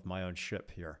control of my own ship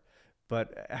here.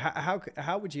 But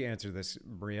how would you answer this,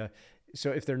 Maria?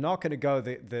 So if they're not going to go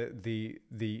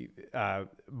the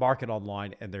market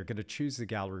online and they're going to choose the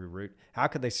gallery route, how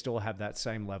could they still have that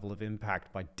same level of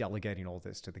impact by delegating all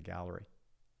this to the gallery?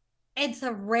 It's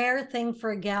a rare thing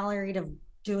for a gallery to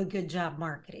do a good job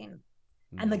marketing.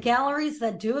 And the Mm, galleries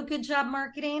that do a good job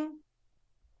marketing,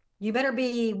 you better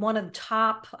be one of the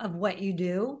top of what you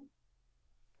do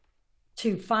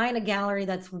to find a gallery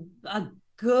that's a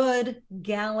good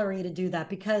gallery to do that,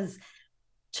 because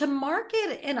to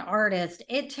market an artist,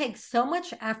 it takes so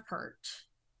much effort,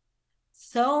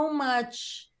 so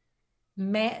much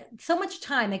so much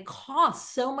time, it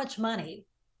costs so much money,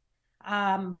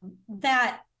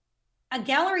 that a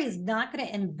gallery is not going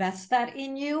to invest that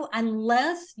in you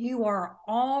unless you are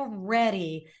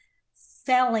already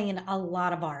selling a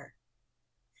lot of art.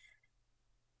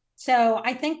 So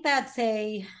I think that's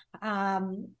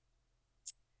um,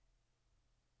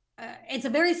 it's a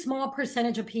very small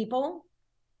percentage of people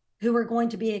who are going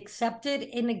to be accepted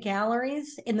in the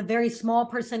galleries, in the very small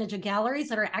percentage of galleries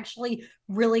that are actually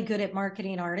really good at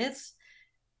marketing artists.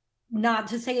 Not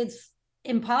to say it's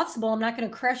impossible. I'm not going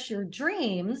to crush your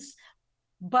dreams,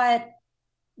 but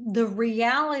the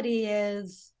reality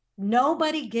is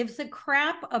nobody gives a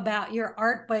crap about your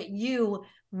art but you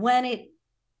when it's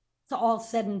all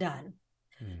said and done.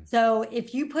 So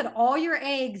if you put all your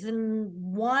eggs in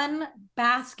one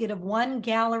basket of one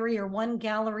gallery or one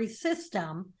gallery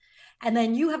system, and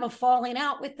then you have a falling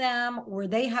out with them, or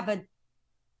they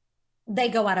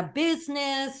go out of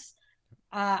business,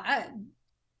 a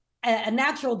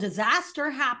natural disaster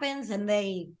happens and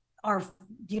they are,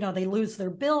 they lose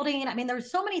their building. I mean,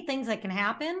 there's so many things that can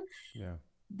happen. Yeah.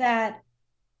 That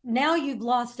now you've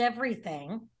lost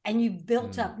everything and you've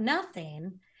built up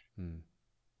nothing.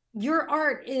 Your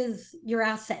art is your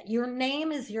asset. Your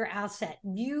name is your asset.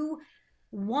 You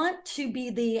want to be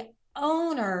the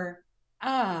owner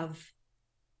of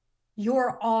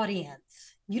your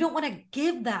audience. You don't want to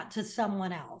give that to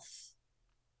someone else.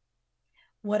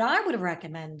 What I would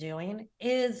recommend doing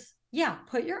is, yeah,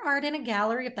 put your art in a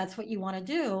gallery if that's what you want to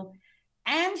do,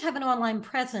 and have an online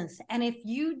presence. And if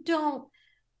you don't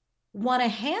want to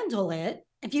handle it,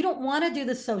 if you don't want to do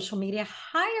the social media,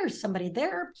 hire somebody.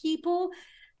 There are people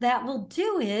that will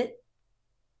do it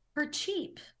for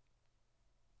cheap.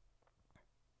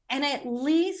 And at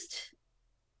least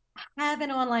have an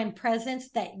online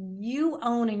presence that you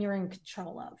own and you're in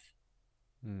control of.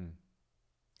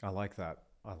 I like that.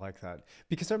 I like that.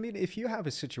 Because, I mean, if you have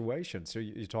a situation, so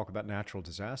you talk about natural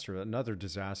disaster, another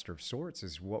disaster of sorts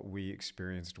is what we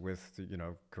experienced with,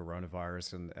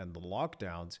 coronavirus and the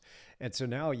lockdowns. And so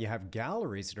now you have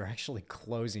galleries that are actually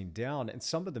closing down, and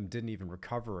some of them didn't even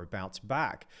recover or bounce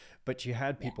back. But you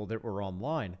had people that were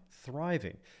online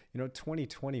thriving.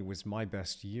 2020 was my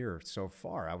best year so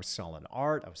far. I was selling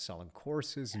art, I was selling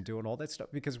courses and doing all that stuff.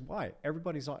 Because why?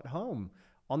 Everybody's at home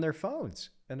on their phones,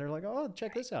 and they're like, oh,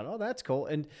 check this out, oh, that's cool.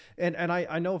 And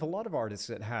I know of a lot of artists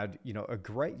that had a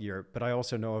great year, but I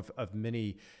also know of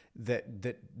many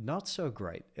that not so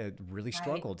great, really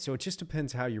struggled. Right. So it just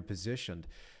depends how you're positioned.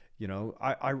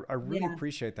 I really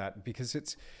appreciate that, because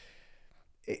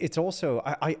it's also,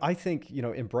 I think,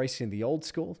 embracing the old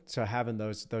school, so having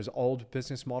those old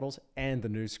business models, and the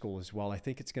new school as well. I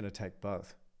think it's going to take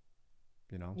both.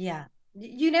 Yeah.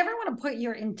 You never want to put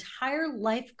your entire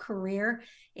life career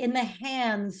in the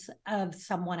hands of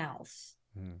someone else.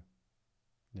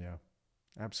 Yeah,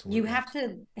 absolutely. You have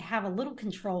to have a little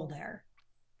control there.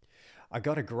 I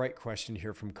got a great question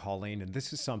here from Colleen, and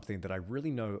this is something that I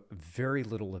really know very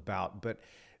little about, but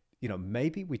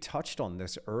maybe we touched on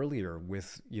this earlier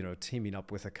with, teaming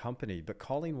up with a company, but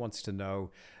Colleen wants to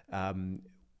know,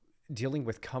 dealing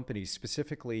with companies,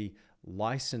 specifically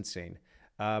licensing.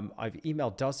 I've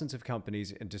emailed dozens of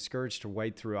companies and discouraged to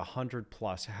wade through 100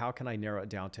 plus. How can I narrow it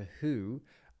down to who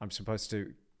I'm supposed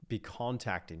to be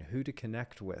contacting, who to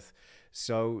connect with?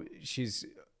 So she's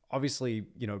obviously,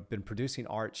 been producing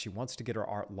art. She wants to get her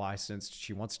art licensed.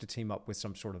 She wants to team up with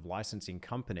some sort of licensing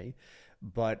company,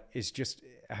 but is just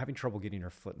having trouble getting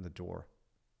her foot in the door.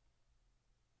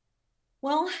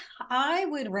 Well, I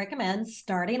would recommend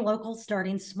starting local,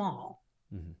 starting small,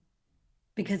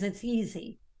 because it's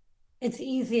easy. It's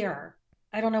easier.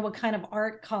 I don't know what kind of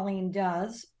art Colleen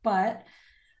does, but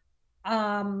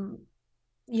earlier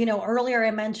I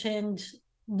mentioned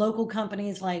local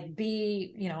companies like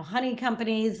honey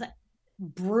companies,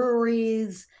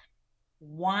 breweries,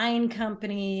 wine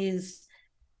companies.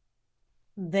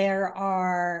 There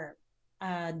are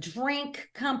drink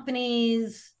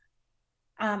companies.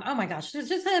 Oh my gosh, there's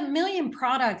just a million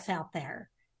products out there.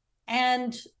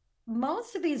 And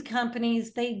most of these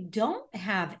companies, they don't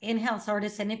have in-house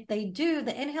artists. And if they do,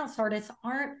 the in-house artists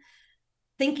aren't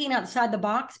thinking outside the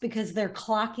box, because they're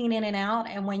clocking in and out.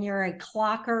 And when you're a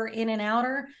clocker in and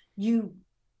outer, you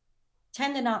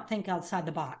tend to not think outside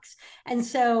the box. And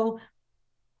so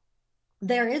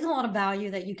there is a lot of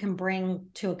value that you can bring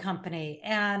to a company.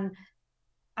 And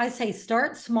I say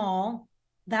start small.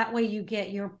 That way you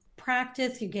get your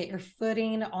practice, you get your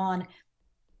footing on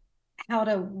how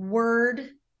to word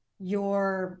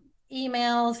your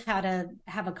emails, how to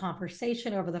have a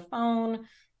conversation over the phone,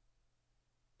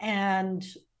 and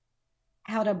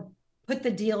how to put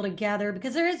the deal together,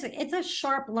 because it's a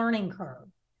sharp learning curve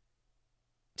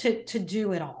to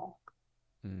do it all.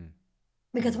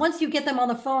 Because once you get them on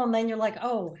the phone, then you're like,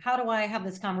 oh, how do I have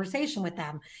this conversation with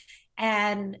them?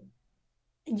 And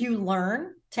you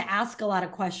learn to ask a lot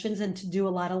of questions and to do a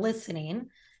lot of listening.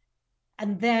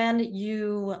 And then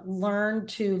you learn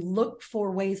to look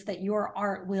for ways that your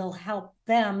art will help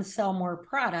them sell more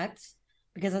products,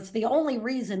 because that's the only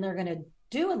reason they're going to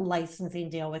do a licensing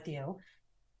deal with you.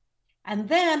 And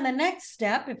then the next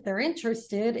step, if they're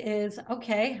interested, is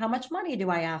okay, how much money do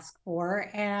I ask for?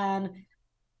 And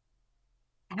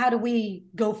how do we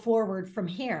go forward from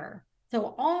here?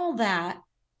 So all that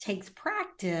takes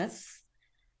practice.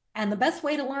 And the best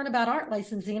way to learn about art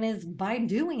licensing is by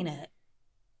doing it.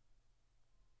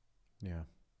 Yeah.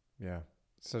 Yeah.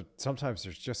 So sometimes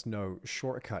there's just no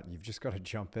shortcut. You've just got to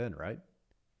jump in, right?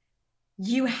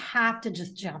 You have to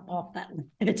just jump off that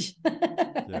ledge.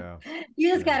 Yeah. You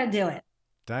just Yeah. got to do it.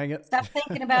 Dang it. Stop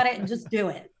thinking about it and just do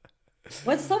it.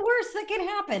 What's the worst that can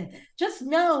happen? Just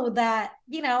know that,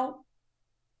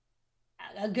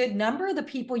 a good number of the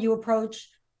people you approach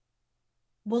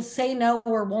will say no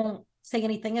or won't say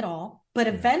anything at all. But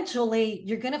Yeah. eventually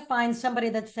you're going to find somebody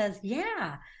that says,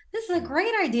 yeah, this is a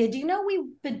great idea. Do you know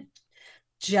we've been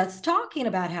just talking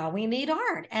about how we need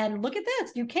art? And look at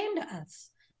this. You came to us.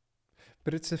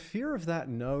 But it's a fear of that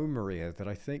no, Maria, that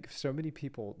I think so many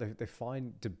people they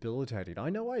find debilitating. I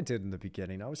know I did in the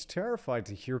beginning. I was terrified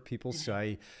to hear people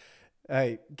say,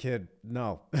 "Hey, kid,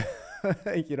 no,"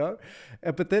 you know.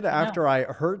 But then No. after I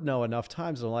heard no enough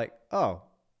times, I'm like, "Oh,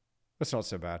 that's not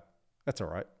so bad. That's all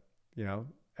right," you know.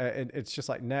 And it's just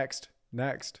like next,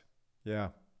 next, yeah,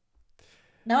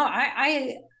 No,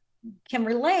 I can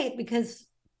relate, because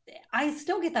I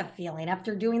still get that feeling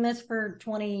after doing this for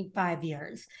 25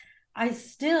 years. I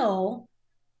still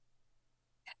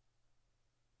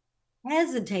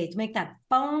hesitate to make that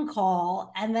phone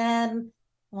call. And then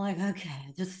I'm like,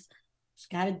 okay, just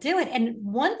got to do it. And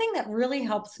one thing that really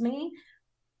helps me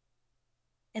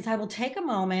is I will take a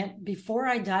moment before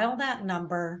I dial that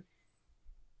number,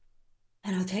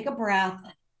 and I'll take a breath,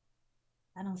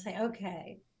 and I'll say,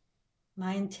 okay,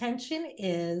 my intention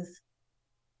is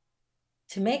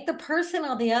to make the person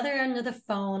on the other end of the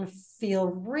phone feel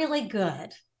really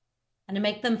good, and to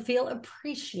make them feel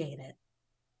appreciated,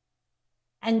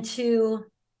 and to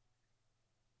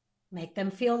make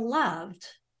them feel loved.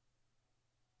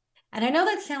 And I know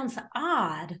that sounds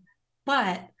odd,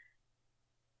 but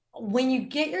when you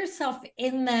get yourself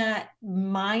in that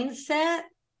mindset,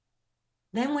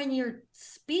 then when you're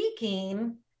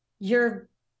speaking, you're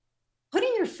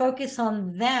putting your focus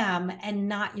on them and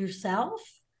not yourself.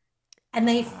 And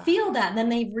they feel that, and then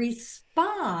they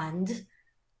respond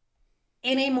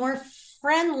in a more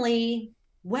friendly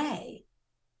way.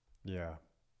 yeah,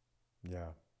 yeah.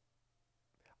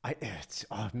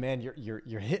 Oh man,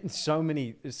 you're hitting so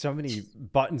many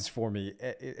buttons for me,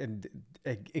 and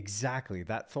exactly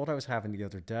that thought I was having the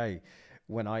other day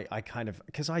when I kind of,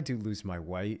 because I do lose my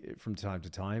way from time to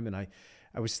time, and I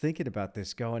was thinking about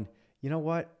this, going, you know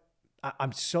what,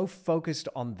 I'm so focused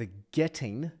on the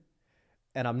getting,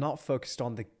 and I'm not focused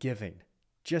on the giving.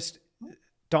 Just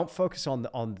don't focus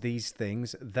on these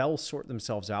things. They'll sort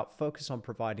themselves out. Focus on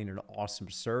providing an awesome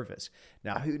service.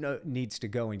 Now, needs to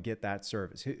go and get that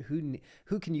service?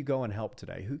 Who can you go and help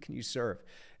today? Who can you serve?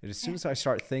 And as soon as I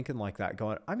start thinking like that,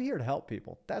 going, I'm here to help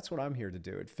people. That's what I'm here to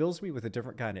do. It fills me with a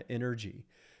different kind of energy.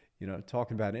 You know,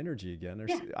 talking about energy again.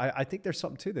 Yeah. I think there's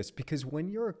something to this, because when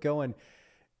you're going,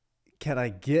 can I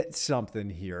get something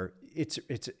here?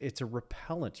 It's a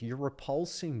repellent. You're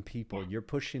repulsing people. You're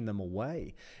pushing them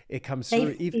away. It comes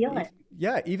They through. feel it.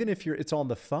 Yeah, even if it's on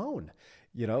the phone.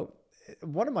 You know,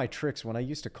 one of my tricks when I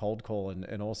used to cold call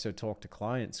and also talk to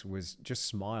clients was just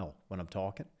smile when I'm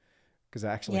talking, because it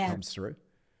actually Yeah, comes through.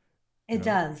 You it know,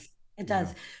 does. It yeah,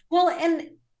 does. Well, and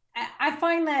I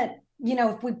find that,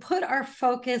 if we put our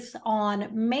focus on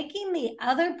making the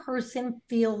other person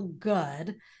feel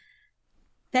good,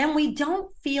 then we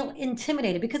don't feel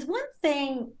intimidated. Because one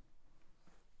thing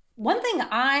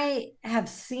I have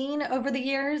seen over the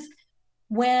years,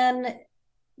 when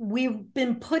we've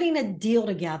been putting a deal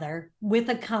together with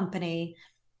a company,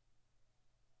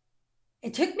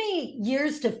 it took me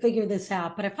years to figure this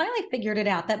out, but I finally figured it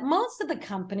out, that most of the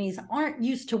companies aren't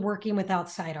used to working with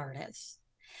outside artists.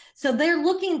 So they're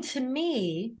looking to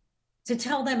me to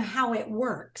tell them how it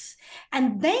works.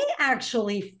 And they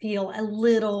actually feel a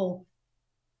little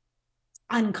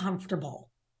uncomfortable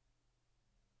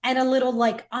and a little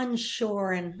like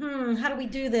unsure, and how do we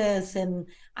do this, and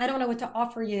I don't know what to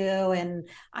offer you, and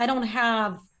I don't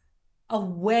have a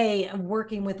way of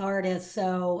working with artists.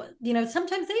 So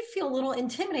sometimes they feel a little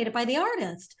intimidated by the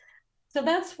artist. So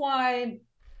that's why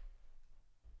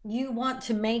you want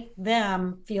to make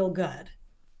them feel good.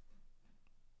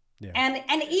 yeah, And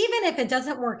even if it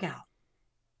doesn't work out,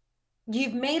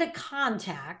 you've made a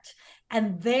contact,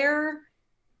 and they're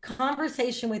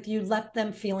conversation with you left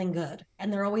them feeling good,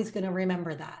 and they're always going to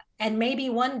remember that. And maybe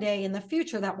one day in the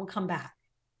future that will come back.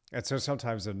 And so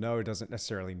sometimes a no doesn't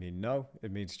necessarily mean no.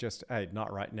 It means just, hey,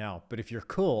 not right now. But if you're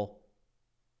cool,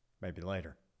 maybe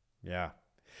later. Yeah.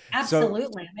 So,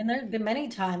 Absolutely. I mean, there's been many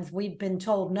times we've been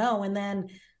told no, and then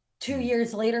 2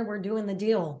 years later, we're doing the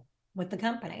deal with the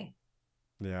company.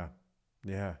 yeah.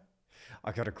 Yeah.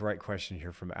 I got a great question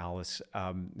here from Alice,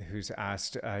 who's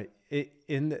asked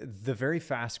in the very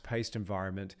fast paced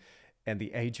environment and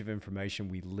the age of information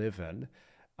we live in,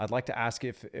 I'd like to ask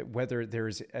if whether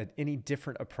there's any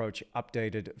different approach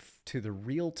updated to the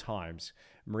real times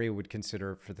Maria would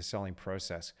consider for the selling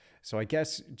process. So I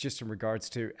guess just in regards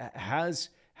to has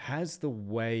the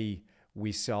way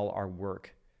we sell our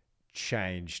work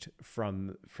changed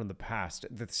from the past?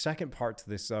 The second part to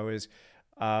this though is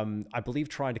I believe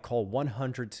trying to call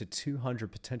 100 to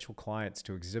 200 potential clients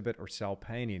to exhibit or sell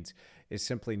paintings is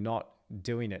simply not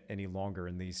doing it any longer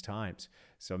in these times.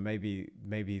 So maybe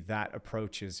that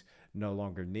approach is no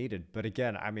longer needed. But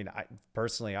again, I mean,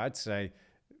 personally, I'd say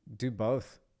do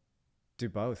both. Do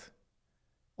both.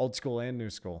 Old school and new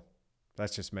school.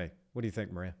 That's just me. What do you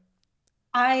think, Maria?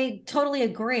 I totally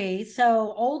agree.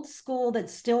 So, old school that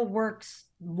still works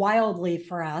wildly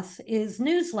for us is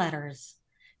newsletters.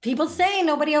 People Mm, say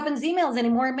nobody opens emails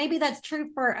anymore. Maybe that's true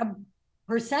for a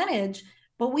percentage,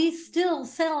 but we still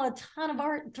sell a ton of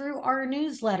art through our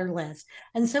newsletter list.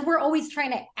 And so we're always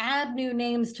trying to add new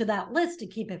names to that list to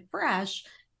keep it fresh,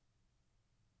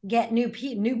 get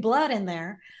new blood in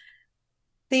there.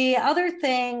 The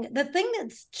thing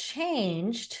that's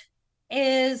changed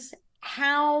is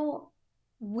how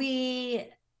we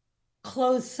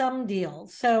close some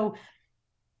deals. So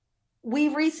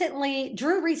Drew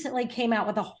recently came out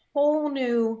with a whole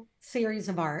new series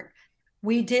of art.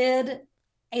 We did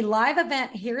a live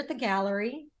event here at the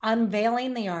gallery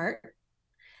unveiling the art.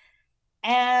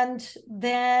 And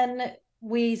then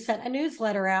we sent a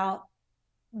newsletter out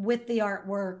with the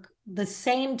artwork the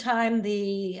same time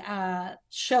the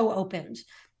show opened,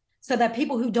 so that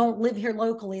people who don't live here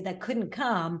locally that couldn't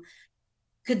come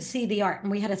could see the art.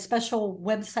 And we had a special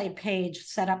website page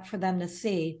set up for them to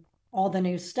see all the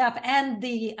new stuff and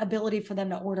the ability for them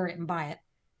to order it and buy it.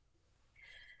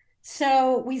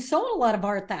 So we sold a lot of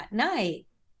art that night.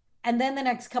 And then the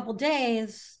next couple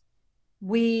days,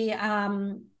 we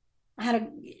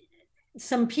had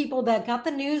some people that got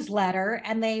the newsletter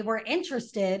and they were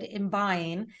interested in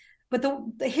buying. But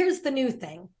here's the new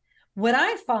thing. What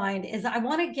I find is I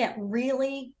want to get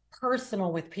really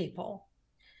personal with people.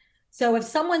 So if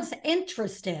someone's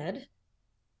interested,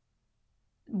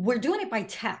 we're doing it by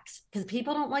text because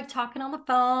people don't like talking on the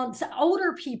phone. So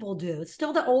older people do.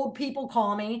 Still, the old people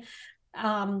call me,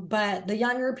 but the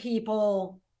younger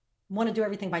people want to do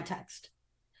everything by text.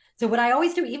 So what I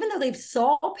always do, even though they've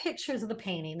saw pictures of the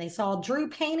painting, they saw Drew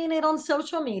painting it on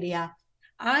social media,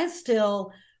 I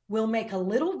still will make a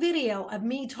little video of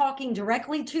me talking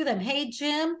directly to them. Hey,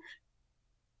 Jim,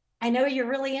 I know you're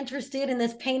really interested in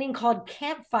this painting called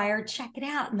Campfire. Check it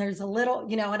out. And there's a little,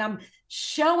 and I'm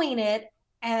showing it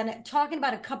and talking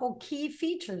about a couple key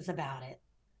features about it.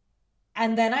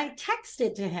 And then I text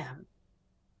it to him.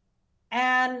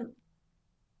 And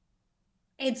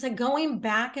it's a going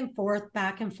back and forth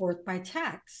by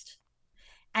text.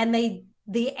 And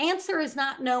the answer is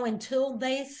not no until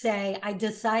they say, I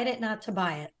decided not to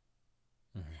buy it.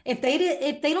 Mm-hmm.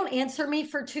 If they don't answer me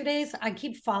for 2 days, I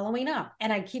keep following up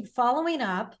and I keep following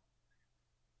up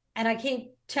and I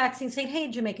keep texting saying, hey,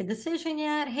 did you make a decision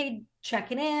yet? Hey,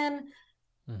 checking in.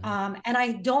 Mm-hmm. And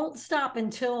I don't stop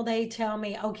until they tell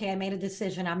me, okay, I made a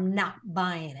decision. I'm not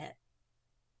buying it.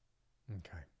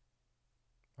 Okay.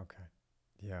 Okay.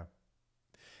 Yeah.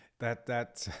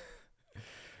 That's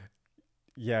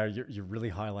yeah, you're really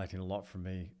highlighting a lot for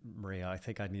me, Maria. I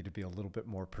think I need to be a little bit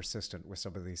more persistent with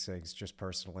some of these things, just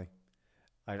personally.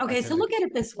 Okay, so look at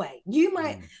it this way. You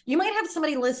might have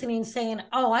somebody listening saying,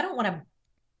 "Oh, I don't want to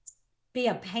be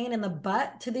a pain in the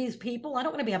butt to these people. I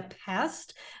don't want to be a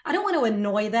pest. I don't want to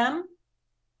annoy them."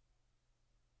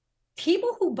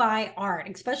 People who buy art,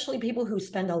 especially people who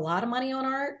spend a lot of money on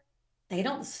art, they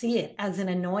don't see it as an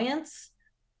annoyance.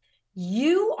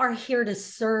 You are here to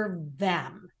serve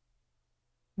them.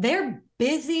 They're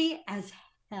busy as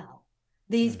hell.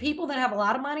 These people that have a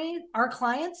lot of money, our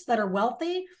clients that are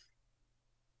wealthy,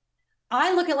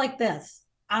 I look at it like this.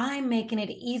 I'm making it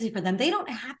easy for them. They don't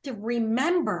have to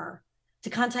remember to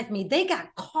contact me. They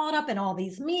got caught up in all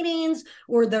these meetings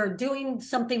or they're doing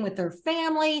something with their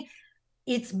family.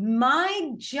 It's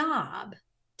my job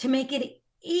to make it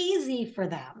easy for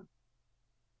them.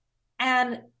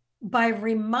 And by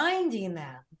reminding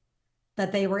them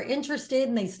that they were interested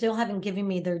and they still haven't given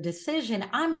me their decision,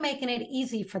 I'm making it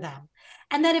easy for them.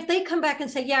 And then if they come back and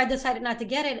say, yeah, I decided not to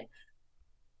get it,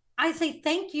 I say,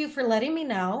 thank you for letting me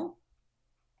know.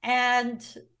 And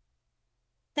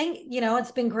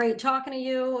it's been great talking to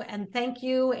you, and thank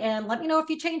you. And let me know if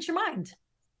you change your mind.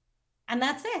 And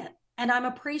that's it. And I'm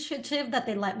appreciative that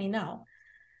they let me know.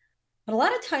 But a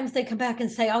lot of times they come back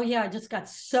and say, oh, yeah, I just got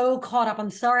so caught up. I'm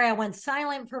sorry, I went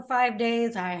silent for 5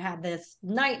 days. I had this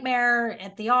nightmare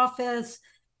at the office.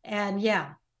 And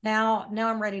yeah, now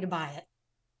I'm ready to buy it.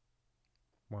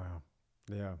 Wow.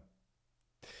 Yeah.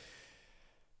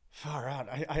 Far out.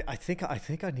 I think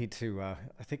I need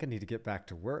to get back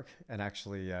to work and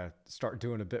actually start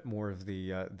doing a bit more of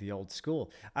the old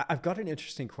school. I've got an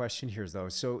interesting question here though.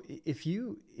 So if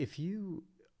you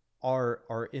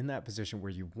are in that position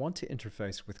where you want to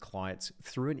interface with clients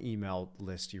through an email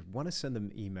list, you want to send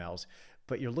them emails,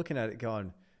 but you're looking at it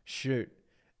going, shoot,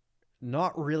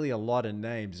 not really a lot of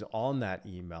names on that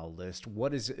email list.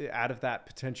 What is out of that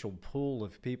potential pool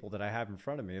of people that I have in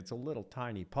front of me? It's a little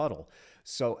tiny puddle.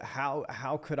 So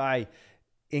how could I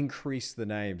increase the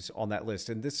names on that list?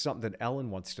 And this is something that Ellen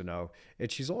wants to know.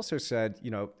 And she's also said,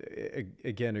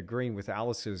 again, agreeing with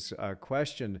Alice's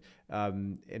question,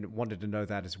 and wanted to know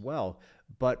that as well.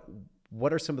 But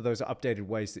what are some of those updated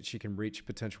ways that she can reach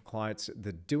potential clients?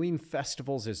 The doing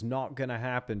festivals is not going to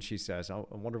happen, she says. I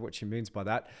wonder what she means by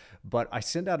that. But I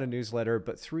send out a newsletter,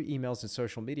 but through emails and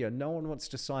social media, no one wants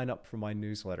to sign up for my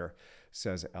newsletter,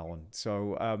 says Ellen.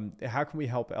 So how can we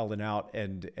help Ellen out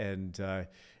and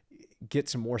get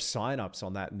some more signups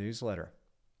on that newsletter?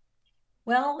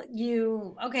 Well,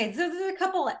 okay, so there's a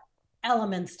couple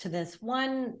elements to this.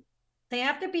 One, they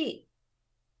have to be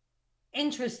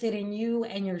interested in you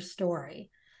and your story.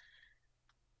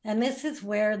 And this is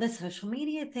where the social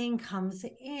media thing comes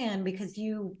in, because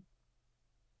you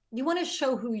want to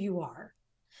show who you are.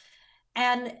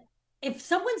 And if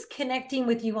someone's connecting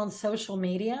with you on social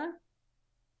media,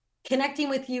 connecting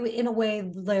with you in a way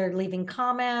they're leaving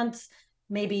comments,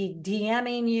 maybe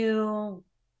DMing you,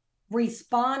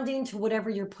 responding to whatever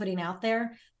you're putting out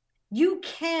there, you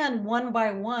can one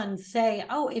by one say,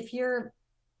 oh, if you're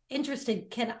interested,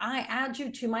 can I add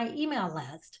you to my email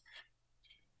list?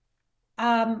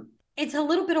 It's a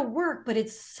little bit of work, but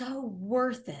it's so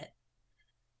worth it.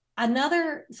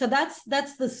 So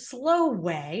that's the slow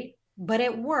way, but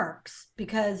it works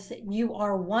because you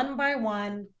are one by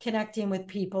one connecting with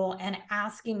people and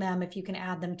asking them if you can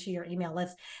add them to your email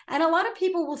list. And a lot of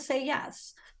people will say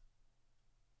yes.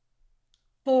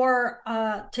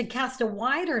 To cast a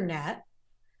wider net,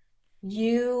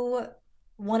 you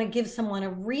want to give someone a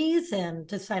reason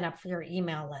to sign up for your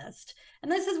email list.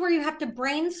 And this is where you have to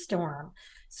brainstorm.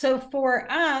 So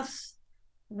for us,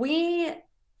 we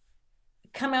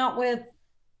come out with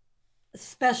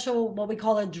special, what we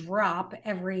call a drop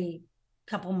every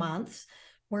couple months,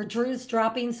 where Drew's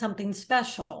dropping something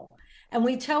special. And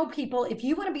we tell people, if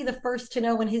you want to be the first to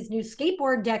know when his new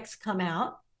skateboard decks come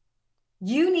out,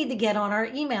 you need to get on our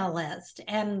email list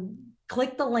and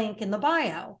click the link in the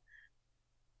bio.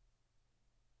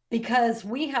 Because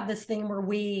we have this thing where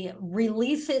we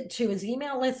release it to his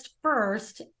email list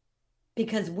first,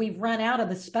 because we've run out of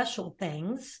the special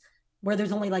things where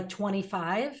there's only like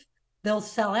 25. They'll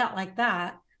sell out like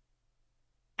that.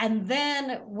 And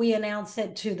then we announce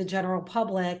it to the general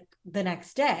public the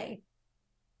next day.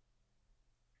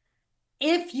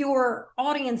 If your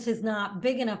audience is not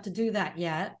big enough to do that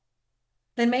yet,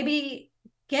 then maybe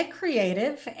get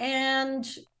creative and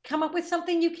come up with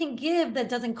something you can give that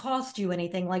doesn't cost you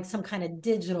anything, like some kind of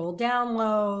digital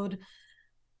download,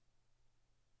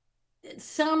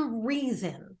 some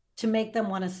reason to make them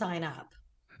want to sign up.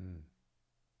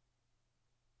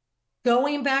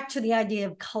 Going back to the idea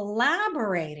of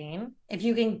collaborating, if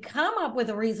you can come up with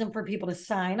a reason for people to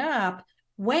sign up,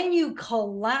 when you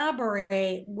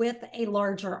collaborate with a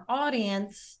larger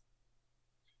audience,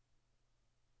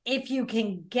 if you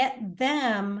can get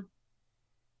them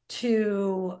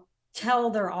to tell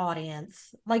their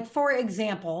audience, like, for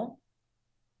example,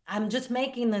 I'm just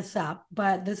making this up,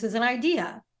 but this is an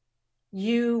idea.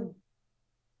 You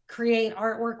create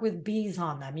artwork with bees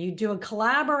on them. You do a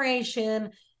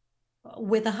collaboration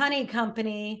with a honey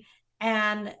company,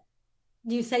 and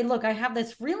you say, look, I have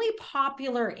this really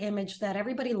popular image that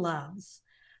everybody loves.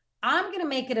 I'm going to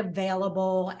make it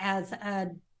available as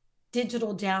a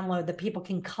digital download that people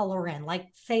can color in, like,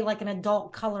 say, like an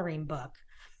adult coloring book.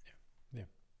 Yeah.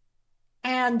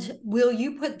 And will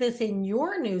you put this in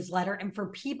your newsletter? And for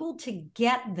people to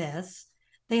get this,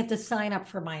 they have to sign up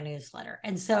for my newsletter.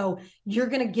 And so you're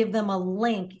going to give them a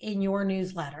link in your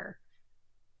newsletter.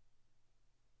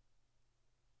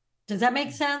 Does that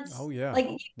make sense? Oh, yeah. Like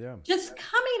Yeah. just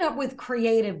coming up with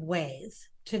creative ways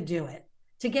to do it,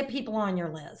 to get people on your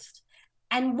list.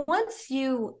 And once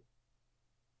you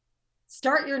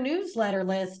start your newsletter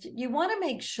list, you want to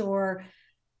make sure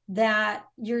that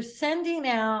you're sending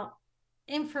out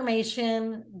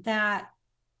information that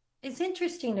is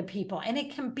interesting to people. And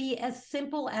it can be as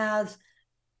simple as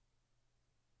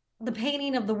the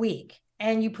painting of the week.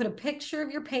 And you put a picture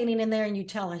of your painting in there and you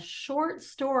tell a short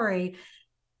story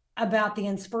about the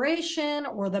inspiration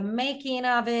or the making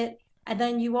of it. And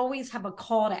then you always have a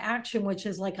call to action, which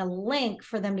is like a link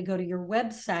for them to go to your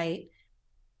website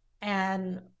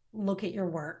and look at your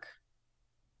work.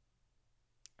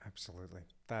 Absolutely.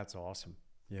 That's awesome.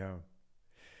 Yeah.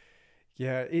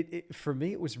 Yeah, for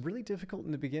me, it was really difficult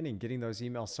in the beginning getting those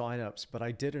email signups, but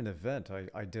I did an event.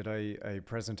 I did a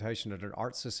presentation at an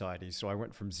art society. So I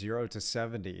went from 0 to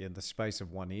 70 in the space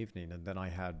of one evening. And then I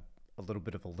had a little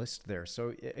bit of a list there.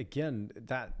 So again,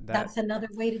 That's another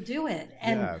way to do it.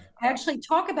 And yeah, I actually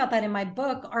talk about that in my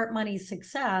book, Art, Money,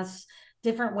 Success,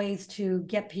 different ways to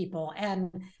get people.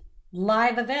 And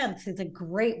live events is a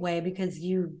great way because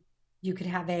you could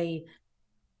have a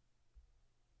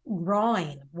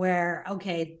drawing where,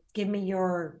 okay, give me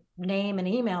your name and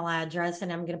email address,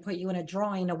 and I'm going to put you in a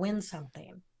drawing to win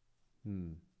something.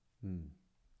 Hmm. Hmm.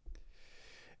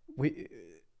 We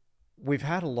we've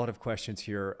had a lot of questions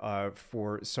here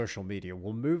for social media.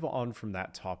 We'll move on from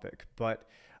that topic, but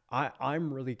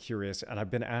I'm really curious, and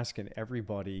I've been asking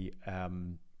everybody.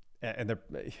 And the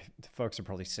folks are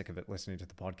probably sick of it listening to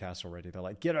the podcast already. They're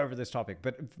like, get over this topic.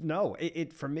 But no,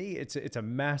 for me, it's a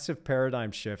massive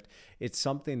paradigm shift. It's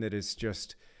something that is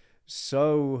just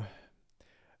so,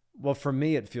 well, for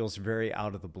me, it feels very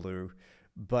out of the blue.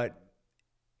 But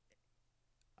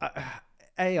uh,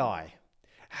 AI,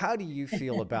 how do you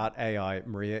feel about AI,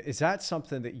 Maria? Is that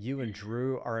something that you and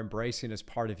Drew are embracing as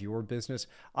part of your business?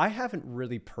 I haven't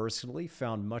really personally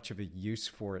found much of a use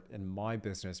for it in my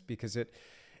business because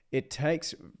it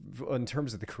takes, in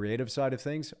terms of the creative side of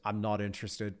things, I'm not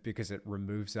interested because it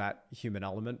removes that human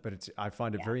element. But I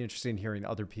find it very interesting hearing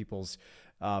other people's,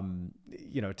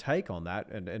 take on that,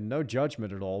 and no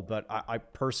judgment at all. But I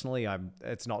personally,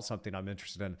 it's not something I'm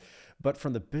interested in. But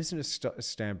from the business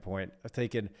standpoint, I'm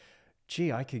thinking,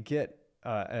 gee, I could get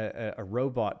a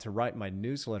robot to write my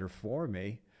newsletter for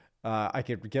me. I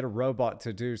could get a robot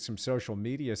to do some social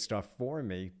media stuff for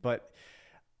me, but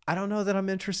I don't know that I'm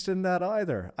interested in that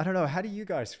either. I don't know. How do you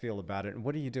guys feel about it? And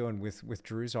what are you doing with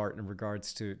Drew's art in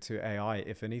regards to AI,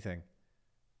 if anything?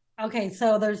 Okay,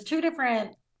 so there's two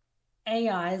different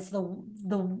AIs. The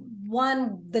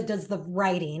one that does the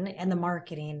writing and the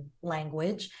marketing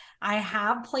language. I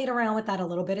have played around with that a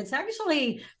little bit. It's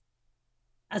actually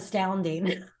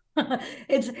astounding.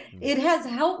 it's Hmm. it has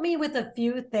helped me with a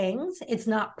few things. It's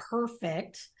not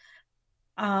perfect.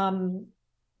 Um,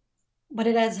 but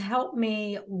it has helped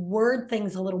me word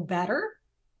things a little better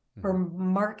for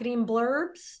Hmm. marketing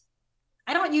blurbs.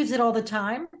 I don't use it all the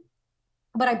time,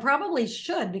 but I probably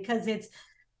should because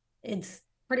it's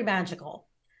pretty magical.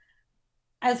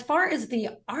 As far as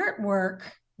the artwork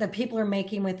that people are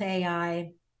making with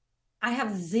I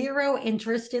have zero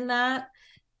interest in that.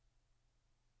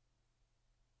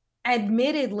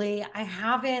 Admittedly, I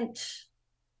haven't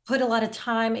put a lot of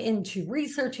time into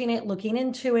researching it, looking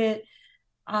into it.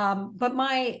 But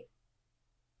my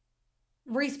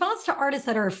response to artists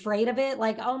that are afraid of it,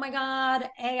 like, oh my God,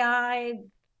 AI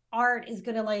art is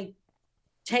going to like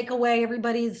take away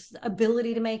everybody's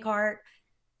ability to make art.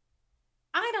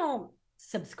 I don't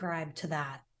subscribe to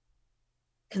that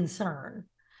concern.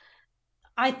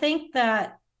 I think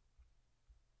that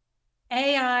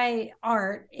AI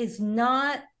art is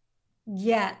not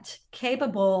yet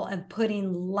capable of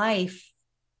putting life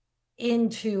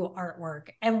into artwork.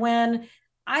 And when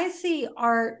I see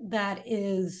art that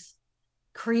is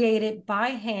created by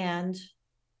hand,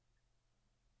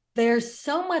 there's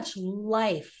so much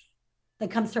life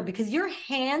that comes through because your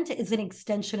hand is an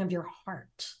extension of your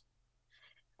heart.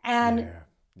 And Yeah.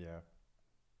 Yeah.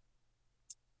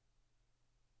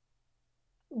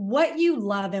 what you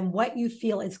love and what you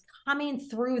feel is coming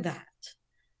through that.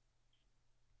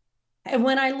 And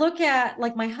when I look at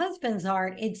like my husband's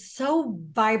art, it's so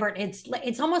vibrant.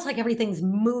 It's almost like everything's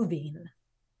moving.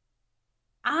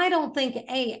 I don't think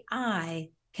AI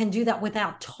can do that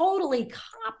without totally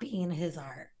copying his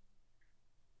art.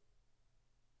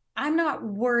 I'm not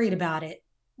worried about it.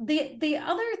 The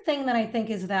other thing that I think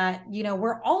is that,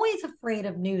 we're always afraid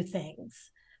of new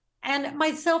things, and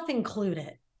myself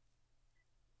included.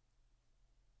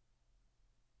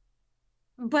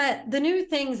 But the new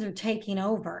things are taking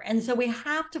over. And so we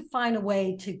have to find a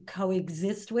way to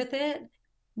coexist with it.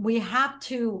 we have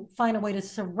to find a way to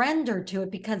surrender to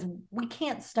it because we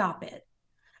can't stop it.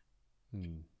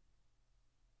 Hmm.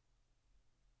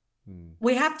 Hmm.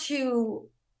 We have to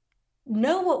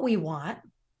know what we want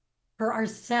for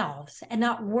ourselves and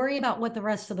not worry about what the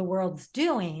rest of the world's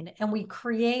doing. And we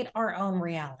create our own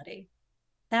reality.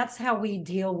 That's how we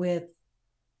deal with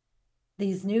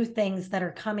these new things that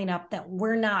are coming up that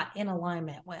we're not in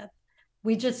alignment with.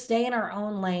 We just stay in our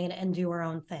own lane and do our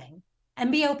own thing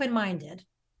and be open minded.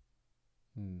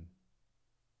 Hmm.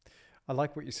 I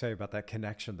like what you say about that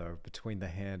connection though between the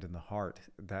hand and the heart.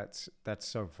 That's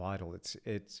so vital. It's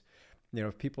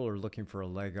if people are looking for a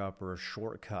leg up or a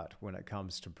shortcut when it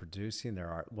comes to producing their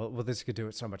art, well, this could do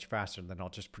it so much faster, then I'll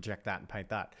just project that and paint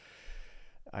that.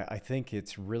 I think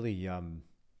it's really,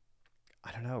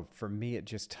 I don't know. For me, it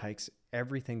just takes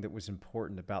everything that was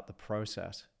important about the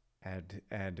process, and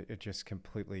it just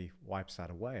completely wipes that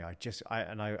away.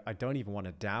 I don't even want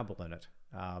to dabble in it.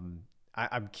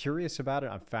 I'm curious about it.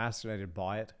 I'm fascinated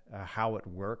by it, how it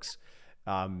works.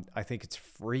 I think it's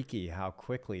freaky how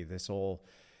quickly this all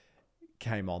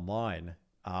came online.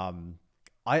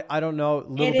 I don't know, a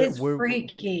little It bit is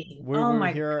freaky. woo Oh woo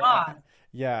my here. God.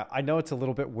 Yeah, I know it's a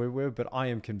little bit woo woo, but I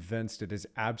am convinced it is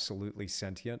absolutely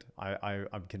sentient.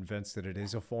 I'm convinced that it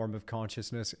is a form of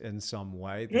consciousness in some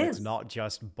way, It that it's is. not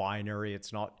just binary,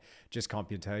 it's not just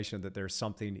computation, that there's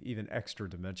something even extra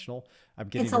dimensional. I'm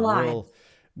It's getting a alive. real,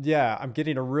 yeah, I'm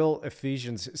getting a real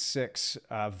Ephesians 6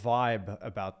 vibe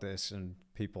about this, and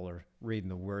people are reading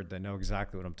the word, they know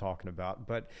exactly what I'm talking about.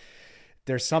 But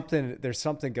there's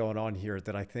something going on here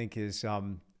that I think is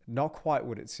not quite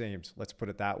what it seems. Let's put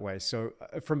it that way. So,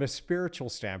 from a spiritual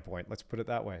standpoint, let's put it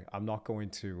that way. I'm not going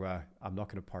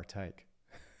to partake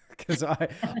because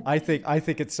I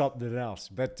think it's something else.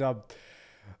 But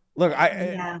look,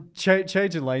 Yeah.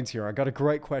 changing lanes here. I got a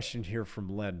great question here from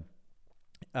Lynn.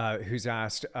 Who's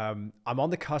asked, I'm on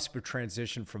the cusp of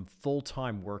transition from full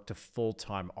time work to full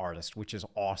time artist, which is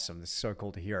awesome. This is so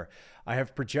cool to hear. I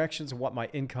have projections of what my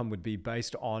income would be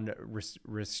based on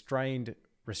restrained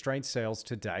sales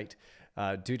to date,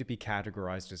 due to be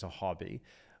categorized as a hobby.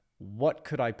 What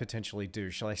could I potentially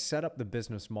do? Shall I set up the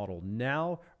business model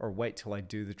now or wait till I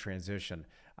do the transition?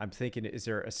 I'm thinking, is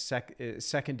there a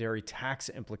secondary tax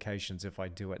implications if I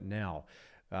do it now?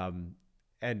 Um,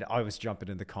 and I was jumping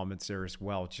in the comments there as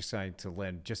well, just saying to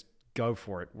Lynn, just go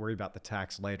for it. Worry about the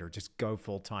tax later. Just go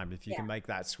full time. If you can Yeah. make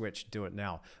that switch, do it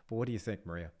now. But what do you think,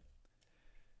 Maria?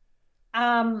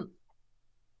 Um,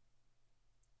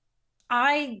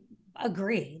 I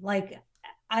agree. Like,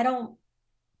 I don't,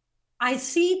 I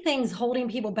see things holding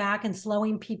people back and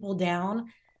slowing people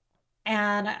down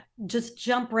and just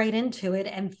jump right into it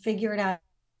and figure it out.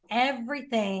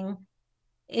 Everything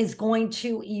is going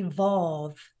to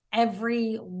evolve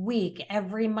every week,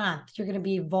 every month. You're going to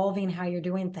be evolving how you're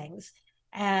doing things.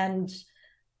 And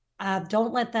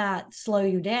don't let that slow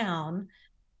you down.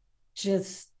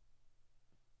 Just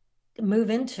move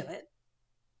into it.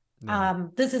 Yeah.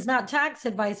 This is not tax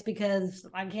advice because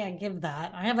I can't give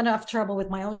that. I have enough trouble with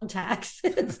my own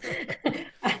taxes.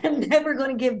 I'm never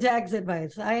going to give tax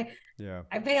advice. Yeah.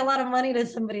 I pay a lot of money to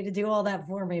somebody to do all that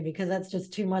for me because that's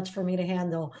just too much for me to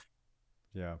handle.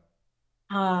 Yeah.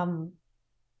 Um,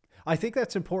 I think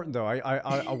that's important, though.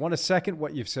 I want to second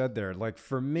what you've said there. Like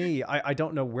for me, I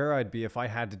don't know where I'd be if I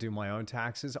had to do my own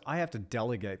taxes. I have to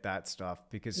delegate that stuff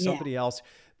because yeah, somebody else,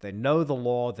 they know the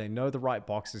law, they know the right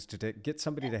boxes to get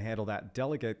somebody yeah, to handle that,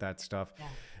 delegate that stuff. yeah,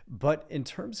 But in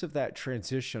terms of that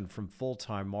transition from full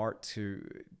time art to,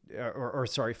 or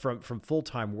sorry, from full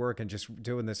time work and just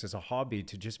doing this as a hobby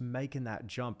to just making that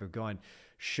jump of going,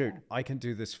 shoot, yeah. I can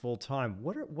do this full time.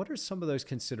 What are some of those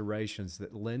considerations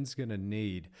that Lynn's going to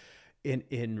need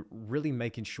in really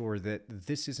making sure that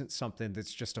this isn't something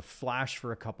that's just a flash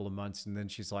for a couple of months and then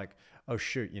she's like, oh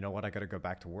shoot, you know what, I got to go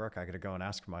back to work, I got to go and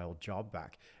ask for my old job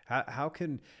back. How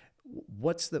can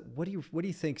what do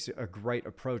you think's a great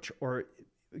approach, or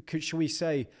should we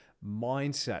say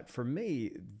mindset? For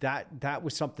me, that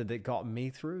was something that got me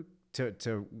through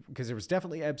to because there was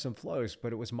definitely ebbs and flows,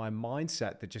 but it was my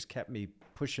mindset that just kept me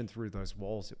pushing through those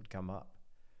walls that would come up.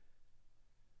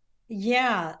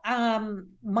 Yeah.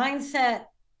 Mindset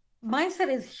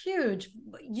is huge.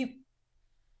 You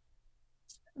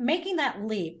making that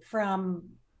leap from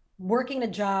working a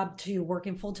job to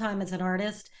working full time as an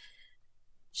artist,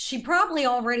 she probably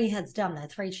already has done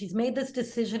this, right? She's made this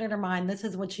decision in her mind. This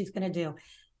is what she's going to do.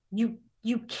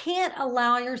 You can't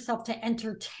allow yourself to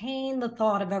entertain the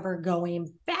thought of ever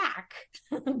going back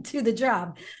to the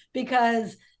job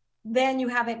because then you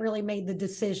haven't really made the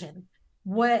decision.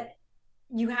 What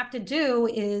you have to do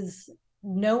is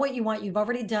know what you want. You've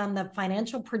already done the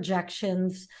financial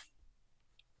projections.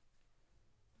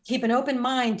 keep an open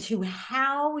mind to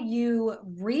how you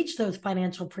reach those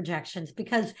financial projections,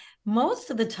 because most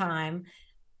of the time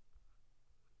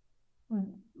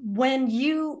when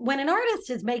an artist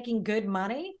is making good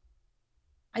money,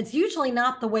 it's usually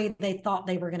not the way they thought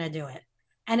they were going to do it,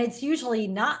 and it's usually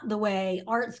not the way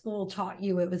art school taught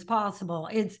you it was possible.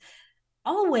 It's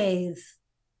always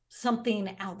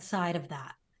something outside of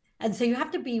that, and so you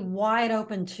have to be wide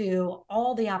open to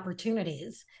all the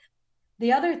opportunities.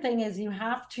 The other thing is you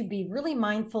have to be really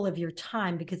mindful of your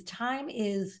time, because time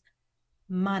is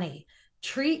money.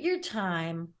 Treat your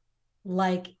time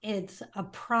like it's a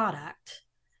product,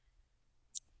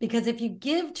 because if you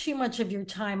give too much of your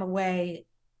time away,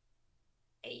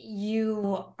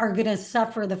 you are going to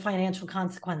suffer the financial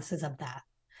consequences of that.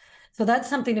 So that's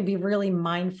something to be really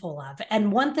mindful of.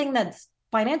 And one thing that's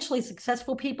financially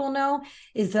successful people know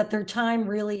is that their time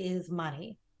really is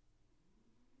money.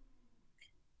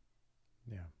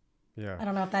 Yeah. Yeah. I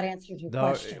don't know if that answers your No,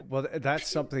 question. well, that's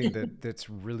something that's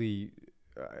really,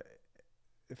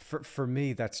 for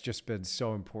me, that's just been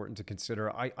so important to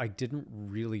consider. I didn't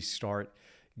really start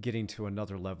getting to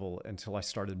another level until I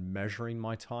started measuring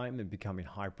my time and becoming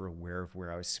hyper aware of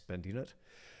where I was spending it.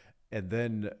 And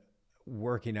then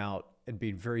working out and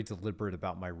being very deliberate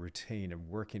about my routine and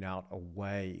working out a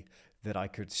way that I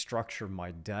could structure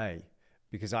my day.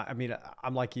 Because I mean,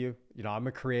 I'm like you know, I'm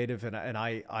a creative, and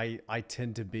I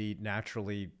tend to be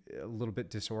naturally a little bit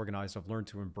disorganized. I've learned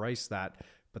to embrace that,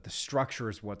 but the structure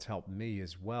is what's helped me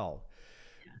as well.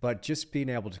 But just being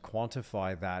able to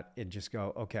quantify that and just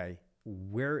go, okay,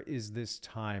 where is this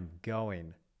time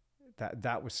going?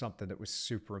 That was something that was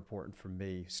super important for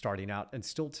me starting out, and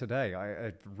still today.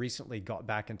 I recently got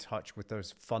back in touch with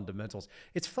those fundamentals.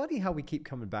 It's funny how we keep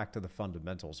coming back to the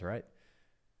fundamentals, right?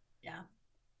 Yeah.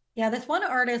 Yeah. This one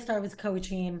artist I was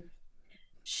coaching,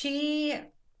 she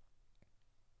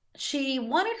she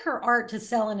wanted her art to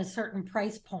sell in a certain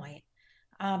price point.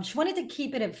 She wanted to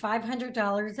keep it at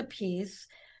 $500 a piece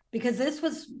because this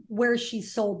was where she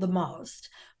sold the most.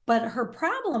 But her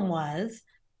problem was,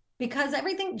 because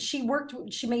everything she worked,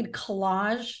 she made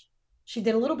collage. She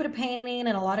did a little bit of painting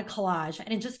and a lot of collage,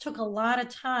 and it just took a lot of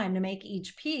time to make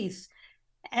each piece.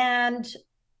 And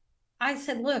I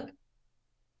said, look,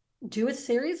 do a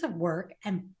series of work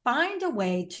and find a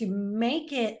way to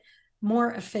make it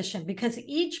more efficient, because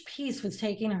each piece was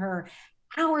taking her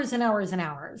hours and hours and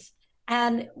hours.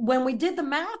 And when we did the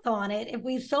math on it, if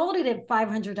we sold it at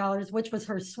 $500, which was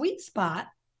her sweet spot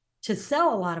to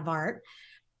sell a lot of art,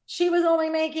 she was only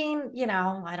making,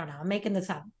 I don't know, I'm making this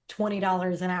up,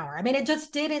 $20 an hour. I mean, it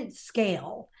just didn't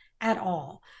scale at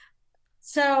all.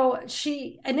 So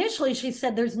she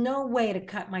said, there's no way to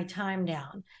cut my time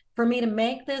down. For me to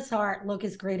make this art look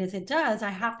as great as it does,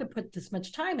 I have to put this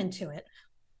much time into it.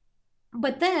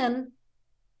 But then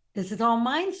this is all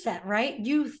mindset, right?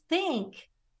 You think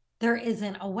there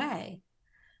isn't a way.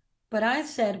 But I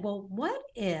said, well, what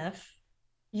if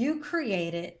you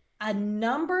created a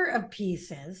number of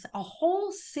pieces, a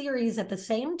whole series at the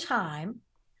same time,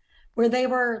 where they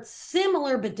were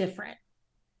similar but different?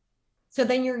 So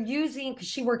then you're using, because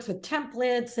she works with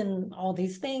templates and all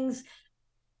these things.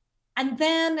 And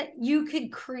then you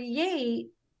could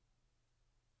create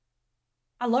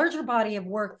a larger body of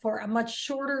work for a much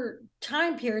shorter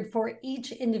time period for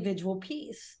each individual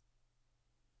piece.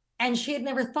 And she had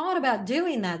never thought about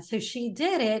doing that. So she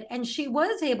did it, and she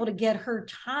was able to get her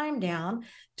time down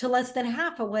to less than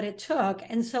half of what it took.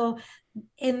 And so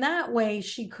in that way,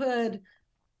 she could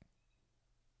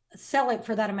sell it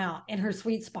for that amount in her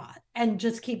sweet spot and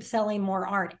just keep selling more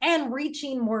art and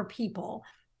reaching more people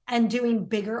and doing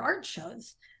bigger art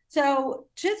shows. So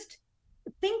just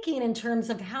thinking in terms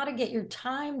of how to get your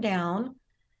time down,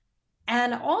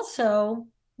 and also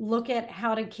look at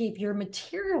how to keep your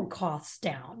material costs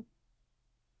down.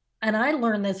 And I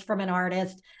learned this from an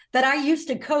artist that I used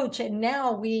to coach, and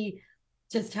now we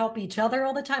just help each other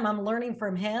all the time. I'm learning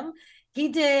from him. He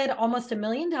did almost $1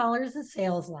 million in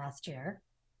sales last year.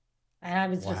 And I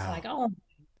was just like, Wow. oh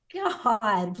my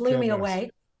God, blew me Goodness. away.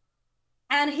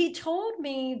 And he told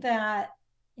me that,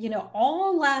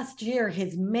 all last year,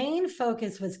 his main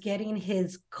focus was getting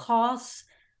his costs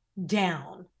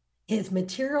down, his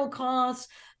material costs,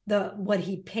 the what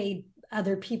he paid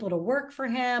other people to work for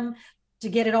him, to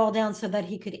get it all down so that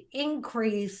he could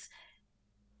increase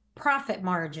profit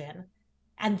margin.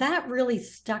 And that really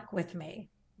stuck with me.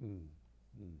 Mm,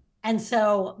 mm. And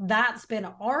so that's been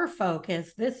our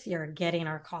focus this year, getting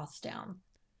our costs down.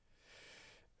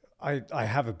 I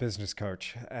have a business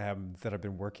coach that I've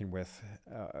been working with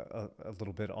a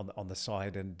little bit on the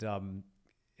side, and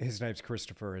his name's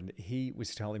Christopher, and he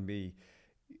was telling me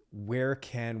where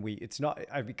can we, it's not,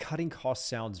 I mean, cutting costs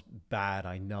sounds bad,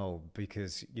 I know,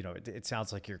 because, it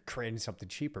sounds like you're creating something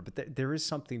cheaper, but there is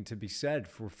something to be said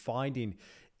for finding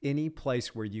any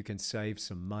place where you can save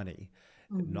some money,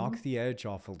 knock Mhm. the edge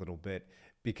off a little bit,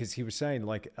 because he was saying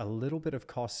like a little bit of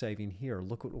cost saving here,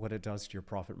 look at what it does to your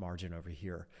profit margin over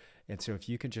here. And so if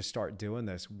you can just start doing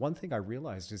this, one thing I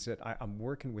realized is that I'm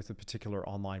working with a particular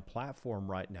online platform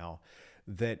right now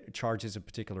that charges a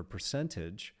particular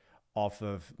percentage off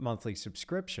of monthly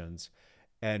subscriptions.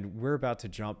 And we're about to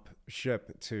jump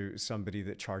ship to somebody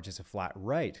that charges a flat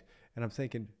rate. And I'm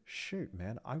thinking, shoot,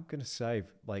 man, I'm going to save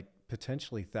like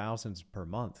potentially thousands per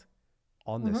month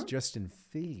on this Mhm. just in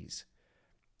fees.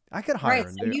 I could Right. hire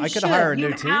a So new you I could hire should, a you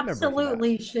new team member for that.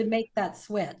 absolutely should make that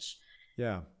switch.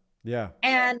 Yeah. Yeah.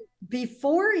 And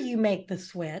before you make the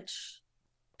switch,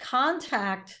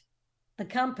 contact the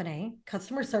company,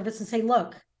 customer service, and say,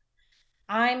 look,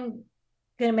 I'm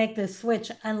going to make this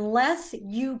switch unless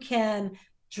you can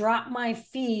drop my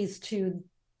fees to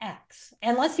X,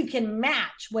 unless you can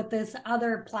match what this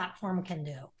other platform can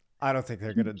do. I don't think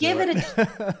they're going to do Give it it.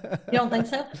 a, you don't think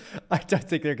so? I don't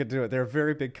think they're going to do it. They're a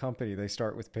very big company. They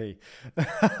start with P.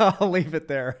 I'll leave it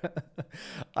there.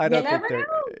 I You don't never think they're,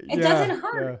 know. It yeah, doesn't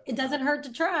hurt. yeah. It doesn't hurt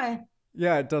to try.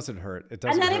 Yeah, it doesn't hurt. It And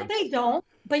doesn't then if hurt. they don't,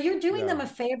 but you're doing Yeah. them a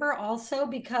favor also,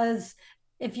 because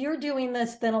if you're doing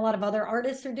this, then a lot of other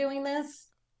artists are doing this.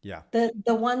 Yeah. The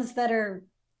ones that are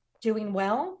doing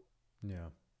well, Yeah.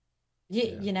 you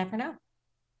Yeah. you never know.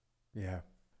 Yeah.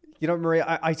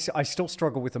 Maria, I still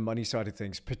struggle with the money side of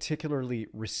things, particularly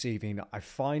receiving. I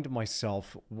find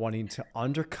myself wanting to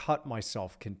undercut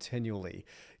myself continually.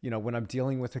 When I'm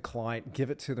dealing with a client, give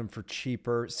it to them for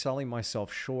cheaper, selling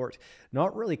myself short,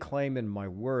 not really claiming my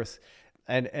worth.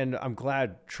 And I'm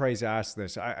glad Trey's asked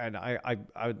this.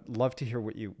 I'd love to hear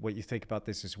what you think about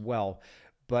this as well.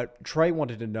 But Trey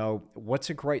wanted to know what's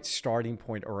a great starting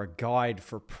point or a guide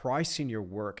for pricing your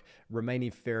work, remaining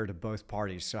fair to both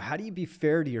parties. So how do you be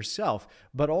fair to yourself,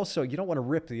 but also you don't want to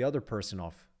rip the other person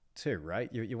off too, right?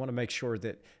 You want to make sure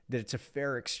that it's a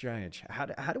fair exchange.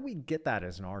 How do we get that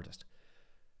as an artist?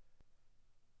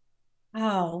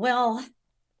 Oh, well,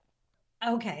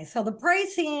 okay. So the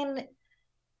pricing,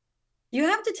 you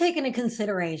have to take into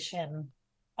consideration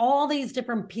all these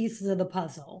different pieces of the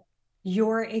puzzle,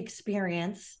 your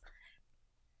experience,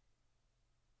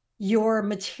 your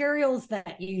materials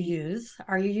that you use.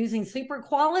 Are you using super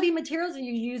quality materials? Are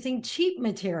you using cheap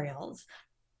materials?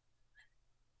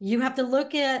 You have to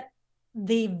look at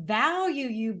the value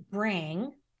you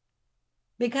bring,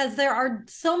 because there are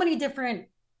so many different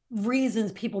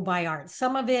reasons people buy art.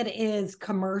 Some of it is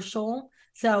commercial.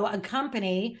 So a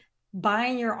company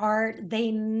buying your art, they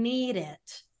need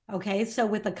it. Okay. So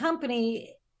with a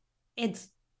company, it's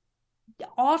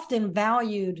often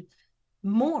valued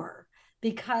more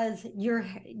because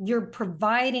you're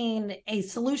providing a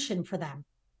solution for them.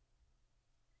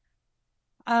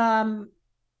 Um,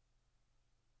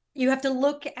 you have to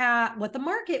look at what the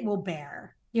market will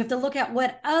bear. You have to look at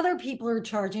what other people are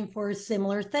charging for a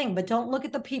similar thing, but don't look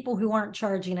at the people who aren't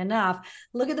charging enough.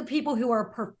 Look at the people who are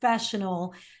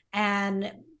professional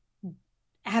and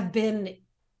have been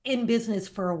in business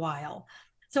for a while.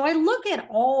 So I look at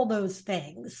all those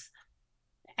things,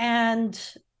 and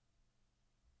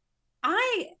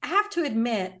I have to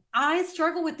admit, I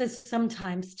struggle with this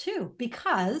sometimes too,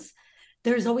 because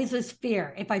there's always this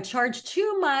fear. If I charge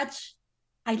too much,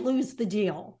 I lose the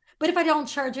deal. But if I don't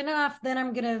charge enough, then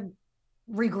I'm going to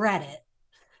regret it.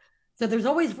 So there's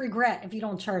always regret if you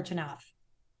don't charge enough.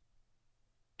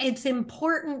 It's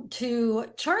important to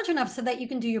charge enough so that you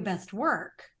can do your best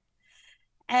work.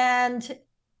 And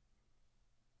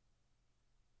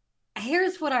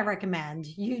here's what I recommend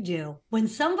you do. When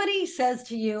somebody says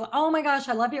to you, oh my gosh,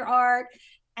 I love your art,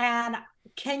 and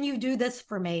can you do this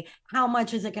for me? How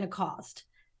much is it going to cost?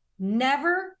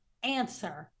 Never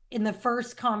answer in the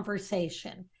first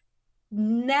conversation.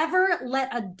 Never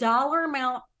let a dollar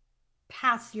amount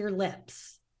pass your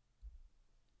lips.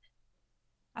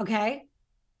 Okay.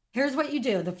 Here's what you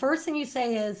do. The first thing you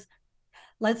say is,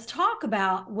 let's talk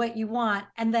about what you want.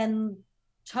 And then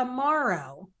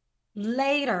tomorrow,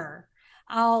 later,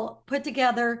 I'll put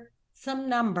together some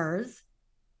numbers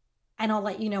and I'll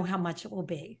let you know how much it will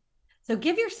be. So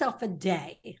give yourself a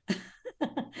day.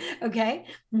 Okay.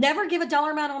 Never give a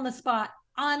dollar amount on the spot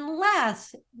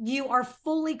unless you are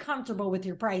fully comfortable with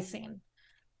your pricing.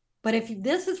 But if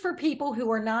this is for people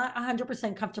who are not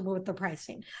 100% comfortable with the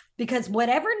pricing, because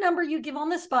whatever number you give on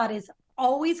the spot is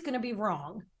always going to be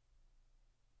wrong.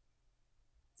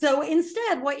 So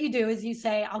instead, what you do is you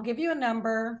say, I'll give you a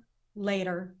number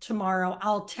later tomorrow.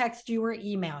 I'll text you or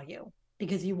email you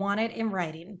because you want it in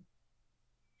writing.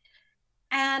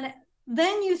 And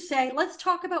then you say, let's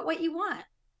talk about what you want.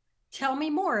 Tell me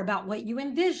more about what you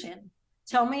envision.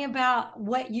 Tell me about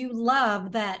what you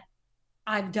love that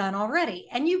I've done already.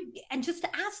 And just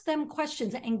ask them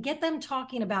questions and get them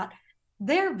talking about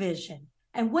their vision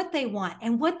and what they want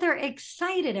and what they're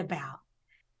excited about,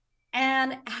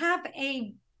 and have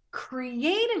a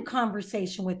creative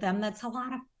conversation with them that's a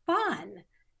lot of fun.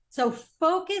 So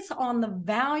focus on the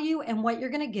value and what you're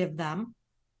going to give them.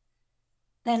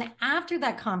 Then after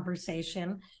that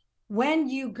conversation, when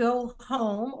you go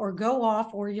home or go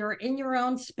off or you're in your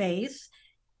own space,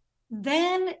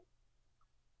 then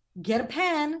get a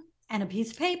pen and a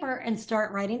piece of paper and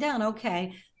start writing down,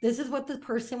 okay, this is what the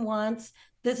person wants.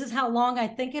 This is how long I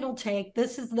think it'll take.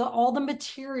 This is all the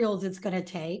materials it's going to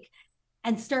take,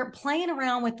 and start playing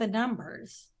around with the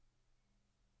numbers.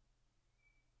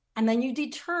 And then you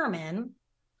determine,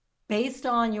 based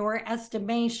on your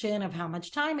estimation of how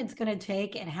much time it's going to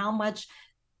take and how much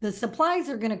the supplies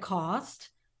are going to cost,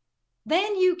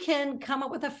 then you can come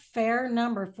up with a fair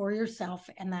number for yourself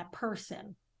and that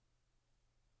person.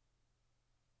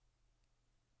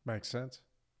 Makes sense.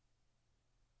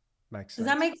 Makes Does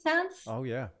sense. that make sense? Oh,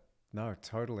 yeah. No,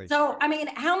 totally. So, I mean,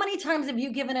 how many times have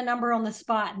you given a number on the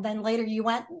spot and then later you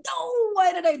went, no,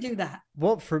 why did I do that?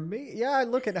 Well, for me, yeah,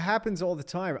 look, it happens all the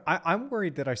time. I'm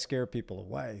worried that I scare people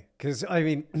away because I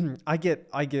mean, I get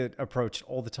approached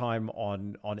all the time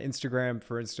on Instagram,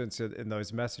 for instance, in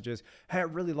those messages. Hey, I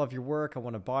really love your work. I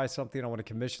want to buy something. I want to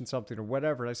commission something or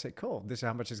whatever. And I say, cool. This is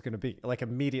how much it's going to be. Like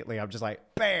immediately, I'm just like,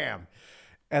 bam,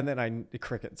 and then I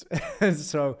crickets. And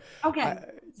so, Okay.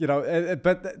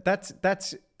 but that's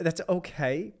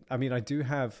okay. I mean, I do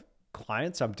have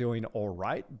clients. I'm doing all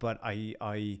right, but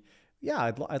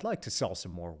yeah, I'd like to sell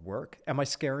some more work. Am I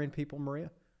scaring people, Maria?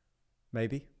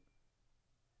 Maybe.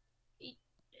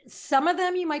 Some of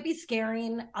them you might be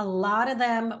scaring. A lot of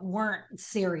them weren't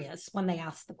serious when they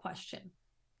asked the question.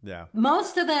 Yeah.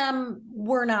 Most of them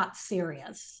were not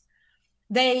serious.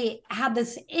 They had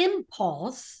this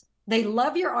impulse. They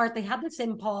love your art. They had this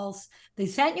impulse. They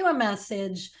sent you a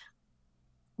message.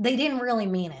 They didn't really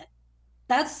mean it.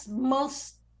 That's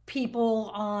most people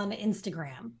on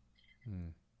Instagram. Hmm.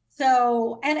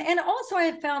 So, and also I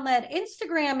have found that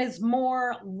Instagram is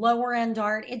more lower end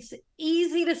art. It's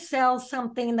easy to sell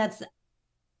something that's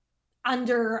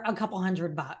under a couple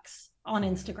 $100 on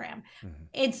Instagram. Mm-hmm.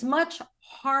 It's much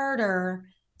harder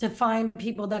to find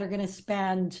people that are going to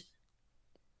spend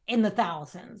in the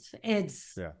thousands.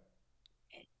 Yeah.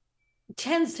 It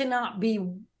tends to not be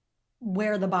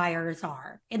where the buyers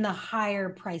are in the higher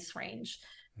price range.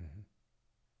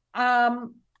 Mm-hmm.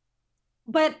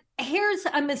 But here's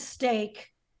a mistake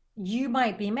you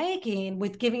might be making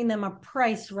with giving them a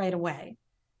price right away.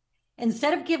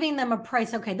 Instead of giving them a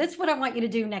price, okay, this is what I want you to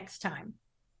do next time.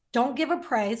 Don't give a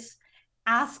price,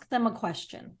 ask them a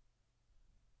question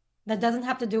that doesn't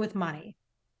have to do with money.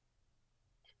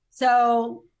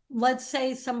 So let's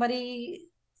say somebody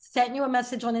sent you a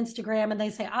message on Instagram and they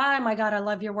say, oh my God, I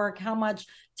love your work. How much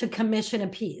to commission a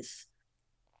piece?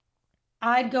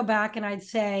 I'd go back and I'd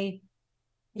say,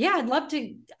 yeah,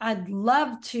 I'd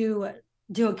love to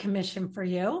do a commission for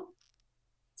you.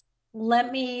 Let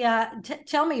me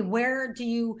tell me,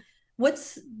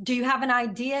 do you have an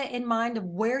idea in mind of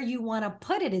where you want to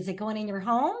put it? Is it going in your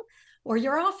home or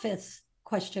your office?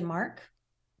 Question mark.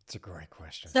 It's a great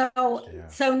question. So, Yeah.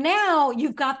 so now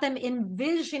you've got them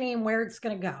envisioning where it's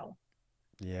going to go.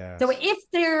 Yes. So if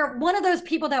they're one of those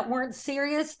people that weren't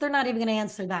serious, they're not even going to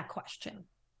answer that question.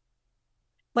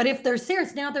 But if they're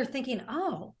serious, now they're thinking,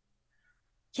 oh,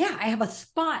 yeah, I have a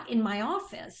spot in my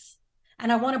office and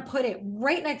I want to put it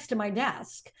right next to my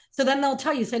desk. So then they'll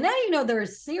tell you, so now you know they're a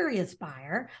serious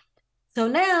buyer. So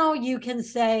now you can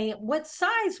say, what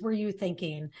size were you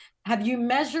thinking? Have you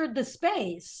measured the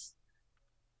space?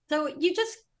 So you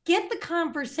just get the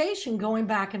conversation going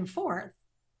back and forth.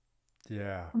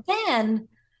 Yeah. Then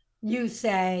you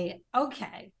say,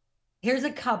 okay, here's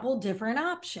a couple different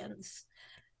options.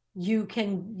 You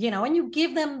can, and you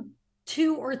give them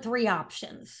 2 or 3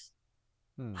 options.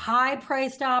 High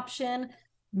priced option,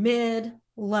 mid,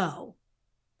 low.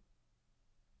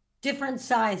 Different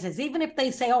sizes. Even if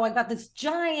they say, oh, I got this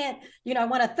giant, I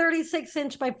want a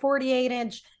 36-inch by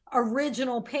 48-inch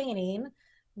original painting.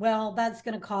 Well, that's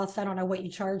going to cost, I don't know what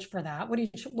you charge for that.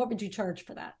 What would you charge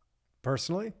for that?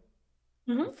 Personally?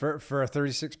 Mm-hmm. For a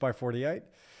 36 by 48?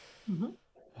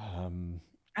 Mm-hmm.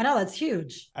 I know that's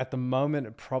huge. At the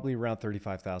moment, probably around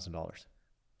 $35,000.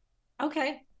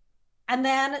 Okay. And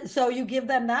then, so you give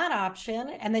them that option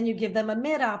and then you give them a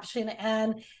mid option.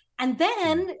 And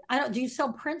then, do you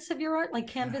sell prints of your art, like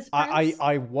canvas prints?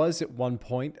 I was at one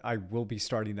point. I will be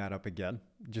starting that up again.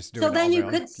 Just So doing it then on my you own.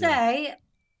 could Yeah. say,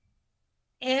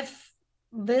 if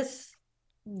this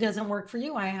doesn't work for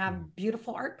you, I Mhm. have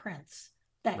beautiful art prints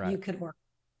that you Right. could work.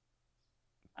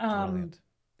 Um, Brilliant.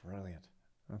 Brilliant.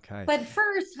 Okay. but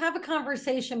first, have a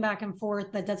conversation back and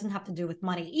forth that doesn't have to do with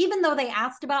money. Even though they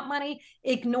asked about money,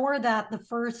 ignore that the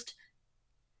first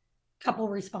couple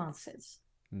responses,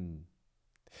 Hmm.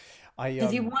 I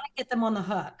because you want to get them on the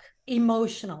hook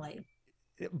emotionally.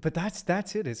 but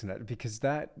that's it, isn't it? Because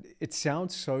that it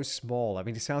sounds so small. I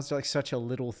mean, it sounds like such a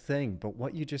little thing, but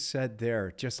what you just said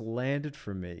there just landed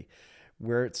for me,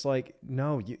 where it's like,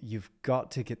 no, you've got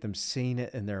to get them seeing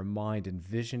it in their mind,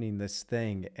 envisioning this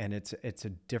thing, and it's a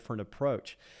different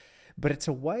approach. But it's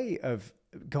a way of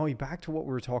going back to what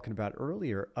we were talking about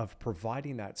earlier of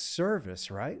providing that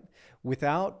service, right?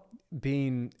 Without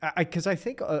being, because I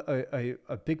think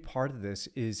a big part of this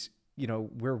is,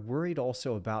 we're worried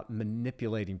also about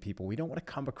manipulating people. We don't want to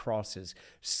come across as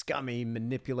scummy,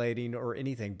 manipulating, or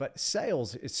anything. But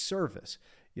sales is service.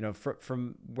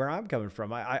 From where I'm coming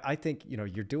from, I think you're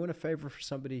doing a favor for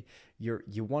somebody.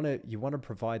 You want to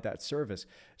provide that service.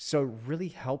 So really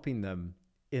helping them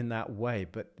in that way,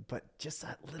 but just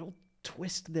that little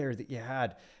twist there that you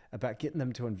had about getting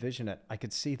them to envision it, I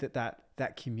could see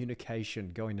that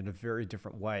communication going in a very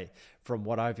different way from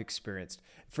what I've experienced.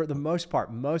 For the most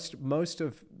part,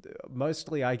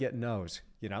 mostly I get no's.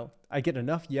 I get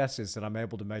enough yeses that I'm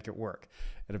able to make it work,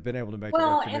 and I've been able to make it work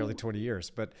Well, for nearly and 20 years.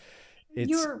 But it's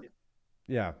your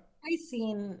yeah.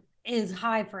 pricing is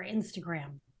high for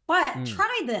Instagram, but Mm,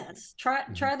 try this. Try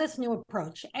mm-hmm. try this new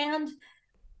approach. And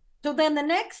so then the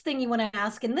next thing you want to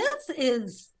ask, and this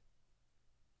is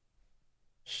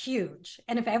huge.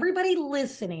 And if everybody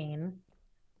listening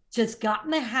just got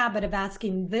in the habit of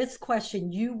asking this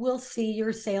question, you will see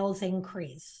your sales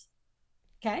increase.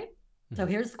 Okay. So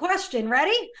Mm-hmm. here's the question.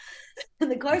 Ready? The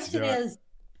Let's question do it. is,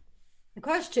 the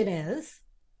question is,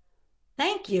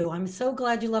 thank you. I'm so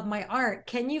glad you love my art.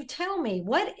 Can you tell me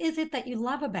what is it that you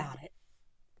love about it?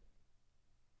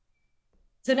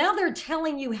 So now they're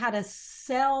telling you how to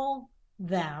sell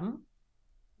them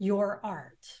your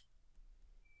art.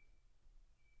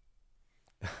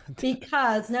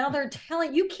 Because now they're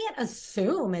telling you, can't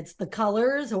assume it's the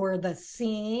colors or the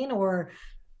scene or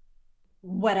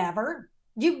whatever.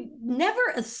 You never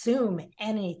assume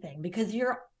anything because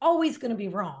you're always going to be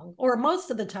wrong, or most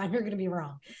of the time you're going to be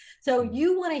wrong. So Mm-hmm.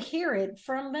 you want to hear it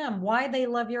from them, why they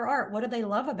love your art, what do they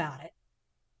love about it,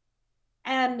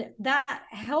 and that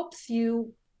helps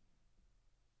you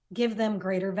give them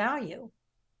greater value.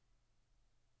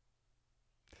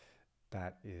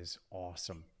 That is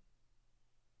awesome.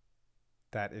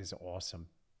 That is awesome.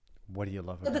 What do you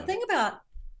love So the about it? thing about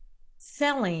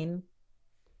selling,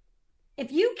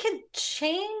 if you can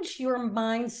change your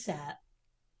mindset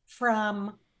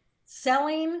from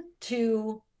selling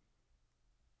to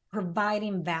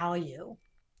providing value.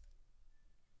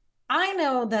 I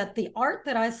know that the art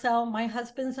that I sell, my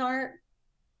husband's art,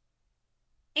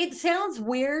 it sounds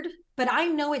weird, but I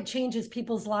know it changes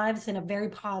people's lives in a very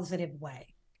positive way.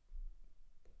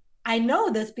 I know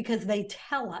this because they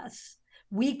tell us.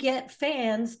 We get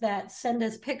fans that send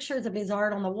us pictures of his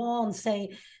art on the wall and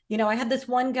say, I had this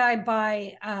one guy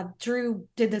Drew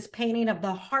did this painting of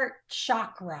the heart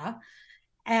chakra.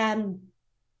 And,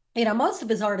 most of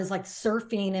his art is like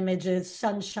surfing images,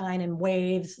 sunshine and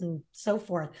waves and so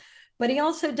forth. But he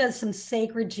also does some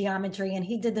sacred geometry, and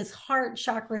he did this heart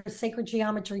chakra sacred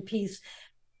geometry piece.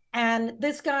 And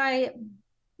this guy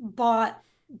bought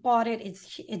it.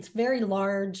 It's very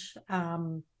large,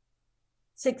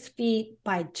 6 feet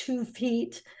by 2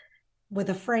 feet with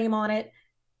a frame on it.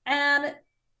 And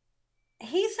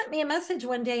he sent me a message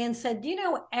one day and said,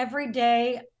 every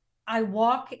day I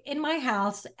walk in my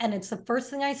house and it's the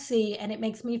first thing I see, and it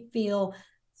makes me feel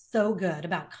so good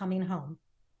about coming home.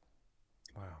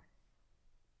 Wow.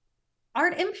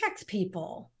 Art impacts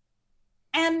people.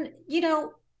 And,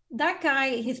 that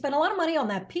guy, he spent a lot of money on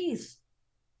that piece.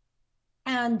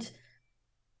 And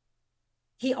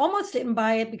he almost didn't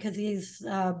buy it because he's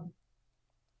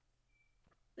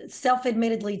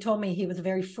self-admittedly told me he was a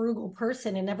very frugal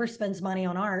person and never spends money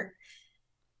on art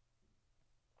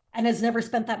and has never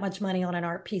spent that much money on an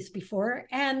art piece before.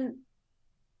 And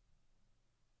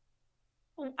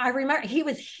I remember he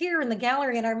was here in the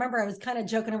gallery, and I remember I was kind of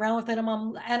joking around with him,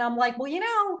 and I'm like, well, he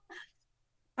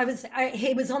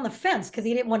was on the fence because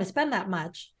he didn't want to spend that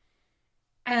much.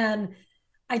 And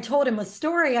I told him a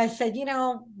story. I said,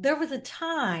 there was a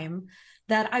time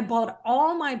that I bought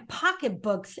all my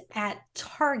pocketbooks at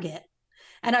Target,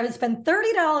 and I would spend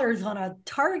 $30 on a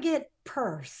Target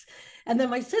purse. And then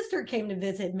my sister came to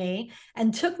visit me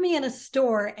and took me in a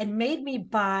store and made me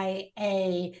buy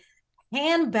a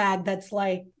handbag that's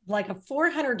like a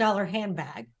 $400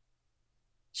 handbag.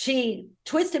 She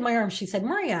twisted my arm. She said,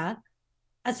 Maria,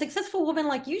 a successful woman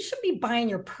like you should be buying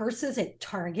your purses at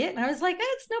Target. And I was like,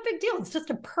 it's no big deal. It's just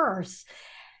a purse.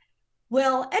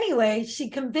 Well, anyway, she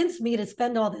convinced me to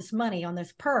spend all this money on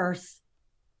this purse.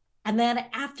 And then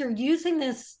after using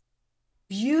this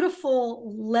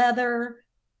beautiful leather,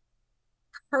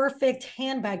 perfect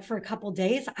handbag for a couple of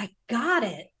days, I got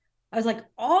it. I was like,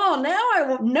 oh, now I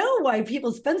will know why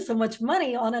people spend so much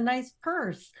money on a nice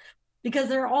purse, because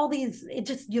there are all these, it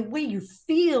just the way you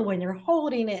feel when you're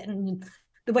holding it and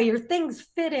the way your things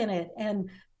fit in it. And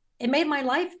it made my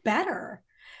life better.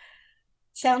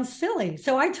 Sounds silly.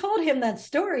 So I told him that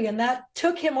story and that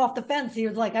took him off the fence. He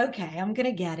was like, okay, I'm going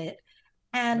to get it.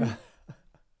 And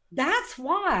that's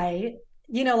why,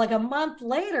 like a month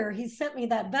later, he sent me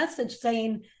that message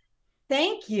saying,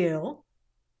 thank you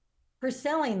for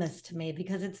selling this to me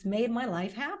because it's made my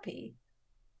life happy.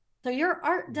 So your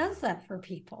art does that for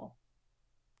people.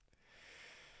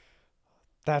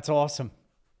 That's awesome.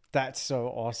 That's so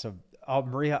awesome.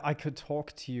 Maria, I could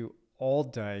talk to you all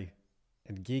day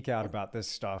and geek out about this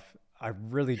stuff. I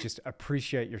really just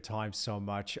appreciate your time so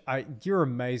much. You're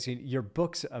amazing. Your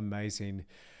book's amazing.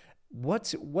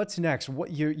 What's next?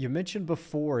 What you mentioned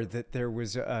before that there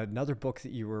was another book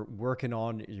that you were working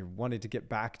on, you wanted to get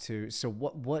back to. So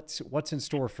what's in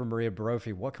store for Maria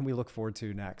Brophy? What can we look forward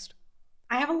to next?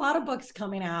 I have a lot of books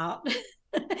coming out.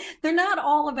 They're not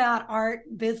all about art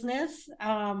business.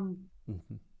 Mhm.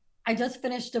 I just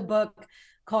finished a book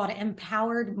called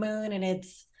Empowered Moon, and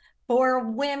it's for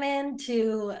women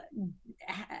to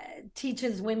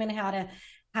teaches women how to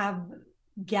have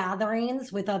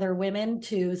gatherings with other women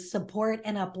to support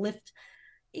and uplift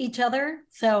each other.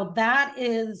 So that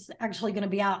is actually going to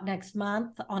be out next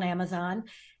month on Amazon.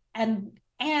 And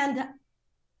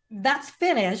that's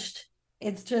finished.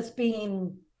 It's just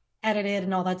being edited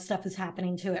and all that stuff is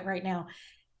happening to it right now.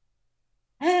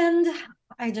 And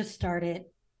I just started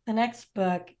the next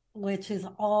book, which is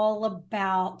all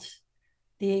about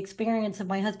the experience of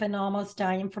my husband almost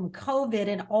dying from COVID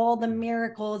and all the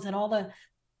miracles and all the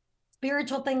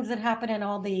spiritual things that happen and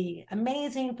all the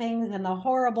amazing things and the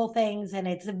horrible things. And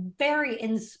it's a very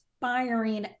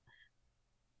inspiring,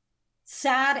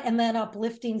 sad, and then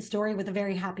uplifting story with a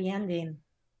very happy ending.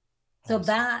 So Awesome.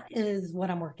 that is what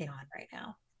I'm working on right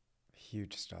now.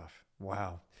 Huge stuff.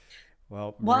 Wow.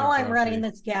 Well, Maria While I'm running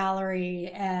Brophy. this gallery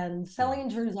and Yeah. selling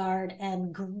Drew's art,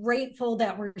 and grateful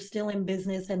that we're still in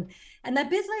business and that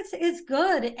business is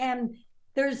good. And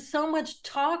there's so much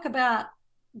talk about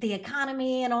the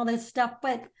economy and all this stuff,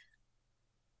 but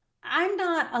I'm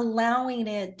not allowing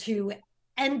it to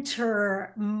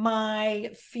enter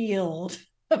my field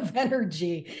of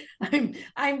energy.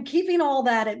 I'm keeping all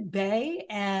that at bay,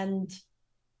 and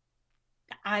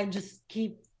I just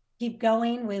keep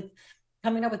going with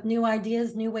coming up with new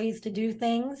ideas, new ways to do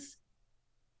things,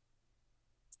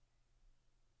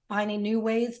 finding new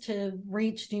ways to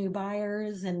reach new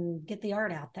buyers and get the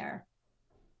art out there.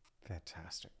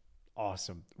 Fantastic.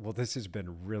 Awesome. Well, this has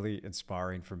been really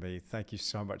inspiring for me. Thank you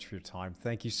so much for your time.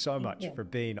 Thank you so Thank much you. for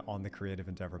being on the Creative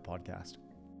Endeavor podcast.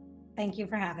 Thank you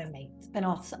for having me. It's been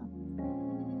awesome.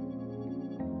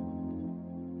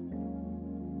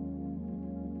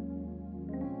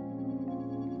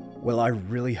 Well, I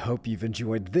really hope you've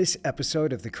enjoyed this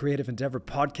episode of the Creative Endeavor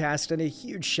podcast, and a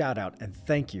huge shout out and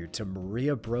thank you to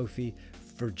Maria Brophy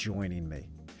for joining me.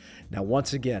 Now,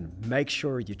 once again, make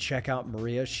sure you check out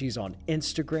Maria. She's on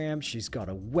Instagram, she's got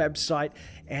a website,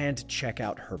 and check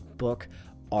out her book,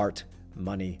 Art,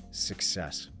 Money,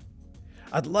 Success.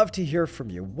 I'd love to hear from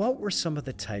you. What were some of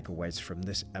the takeaways from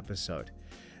this episode?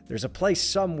 There's a place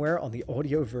somewhere on the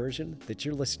audio version that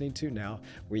you're listening to now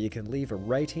where you can leave a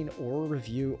rating or a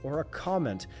review or a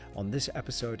comment on this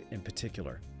episode in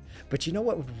particular. But you know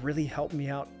what would really help me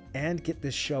out and get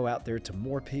this show out there to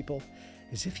more people?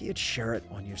 Is if you'd share it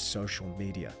on your social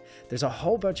media. There's a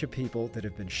whole bunch of people that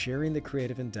have been sharing the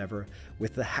Creative Endeavor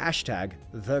with the hashtag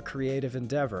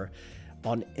 #TheCreativeEndeavor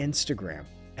on Instagram,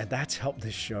 and that's helped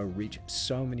this show reach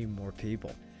so many more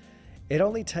people. It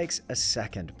only takes a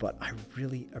second, but I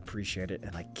really appreciate it,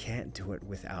 and I can't do it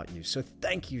without you. So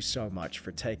thank you so much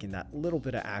for taking that little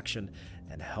bit of action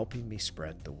and helping me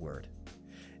spread the word.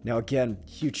 Now again,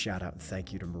 huge shout out and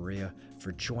thank you to Maria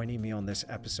for joining me on this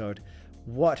episode.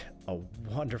 What a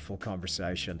wonderful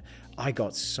conversation. I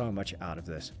got so much out of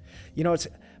this. It's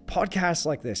podcasts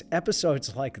like this,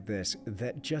 episodes like this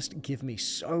that just give me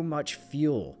so much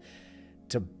fuel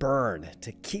to burn,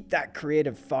 to keep that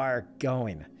creative fire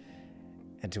going,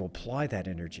 and to apply that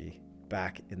energy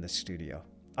back in the studio.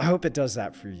 I hope it does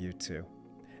that for you too.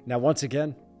 Now, once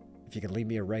again, If you can leave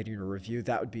me a rating or review,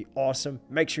 that would be awesome.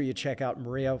 Make sure you check out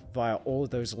Maria via all of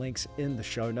those links in the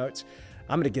show notes.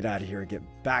 I'm going to get out of here and get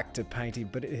back to painting,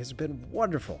 but it has been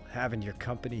wonderful having your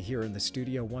company here in the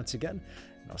studio once again.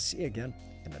 And I'll see you again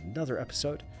in another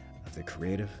episode of The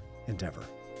Creative Endeavor.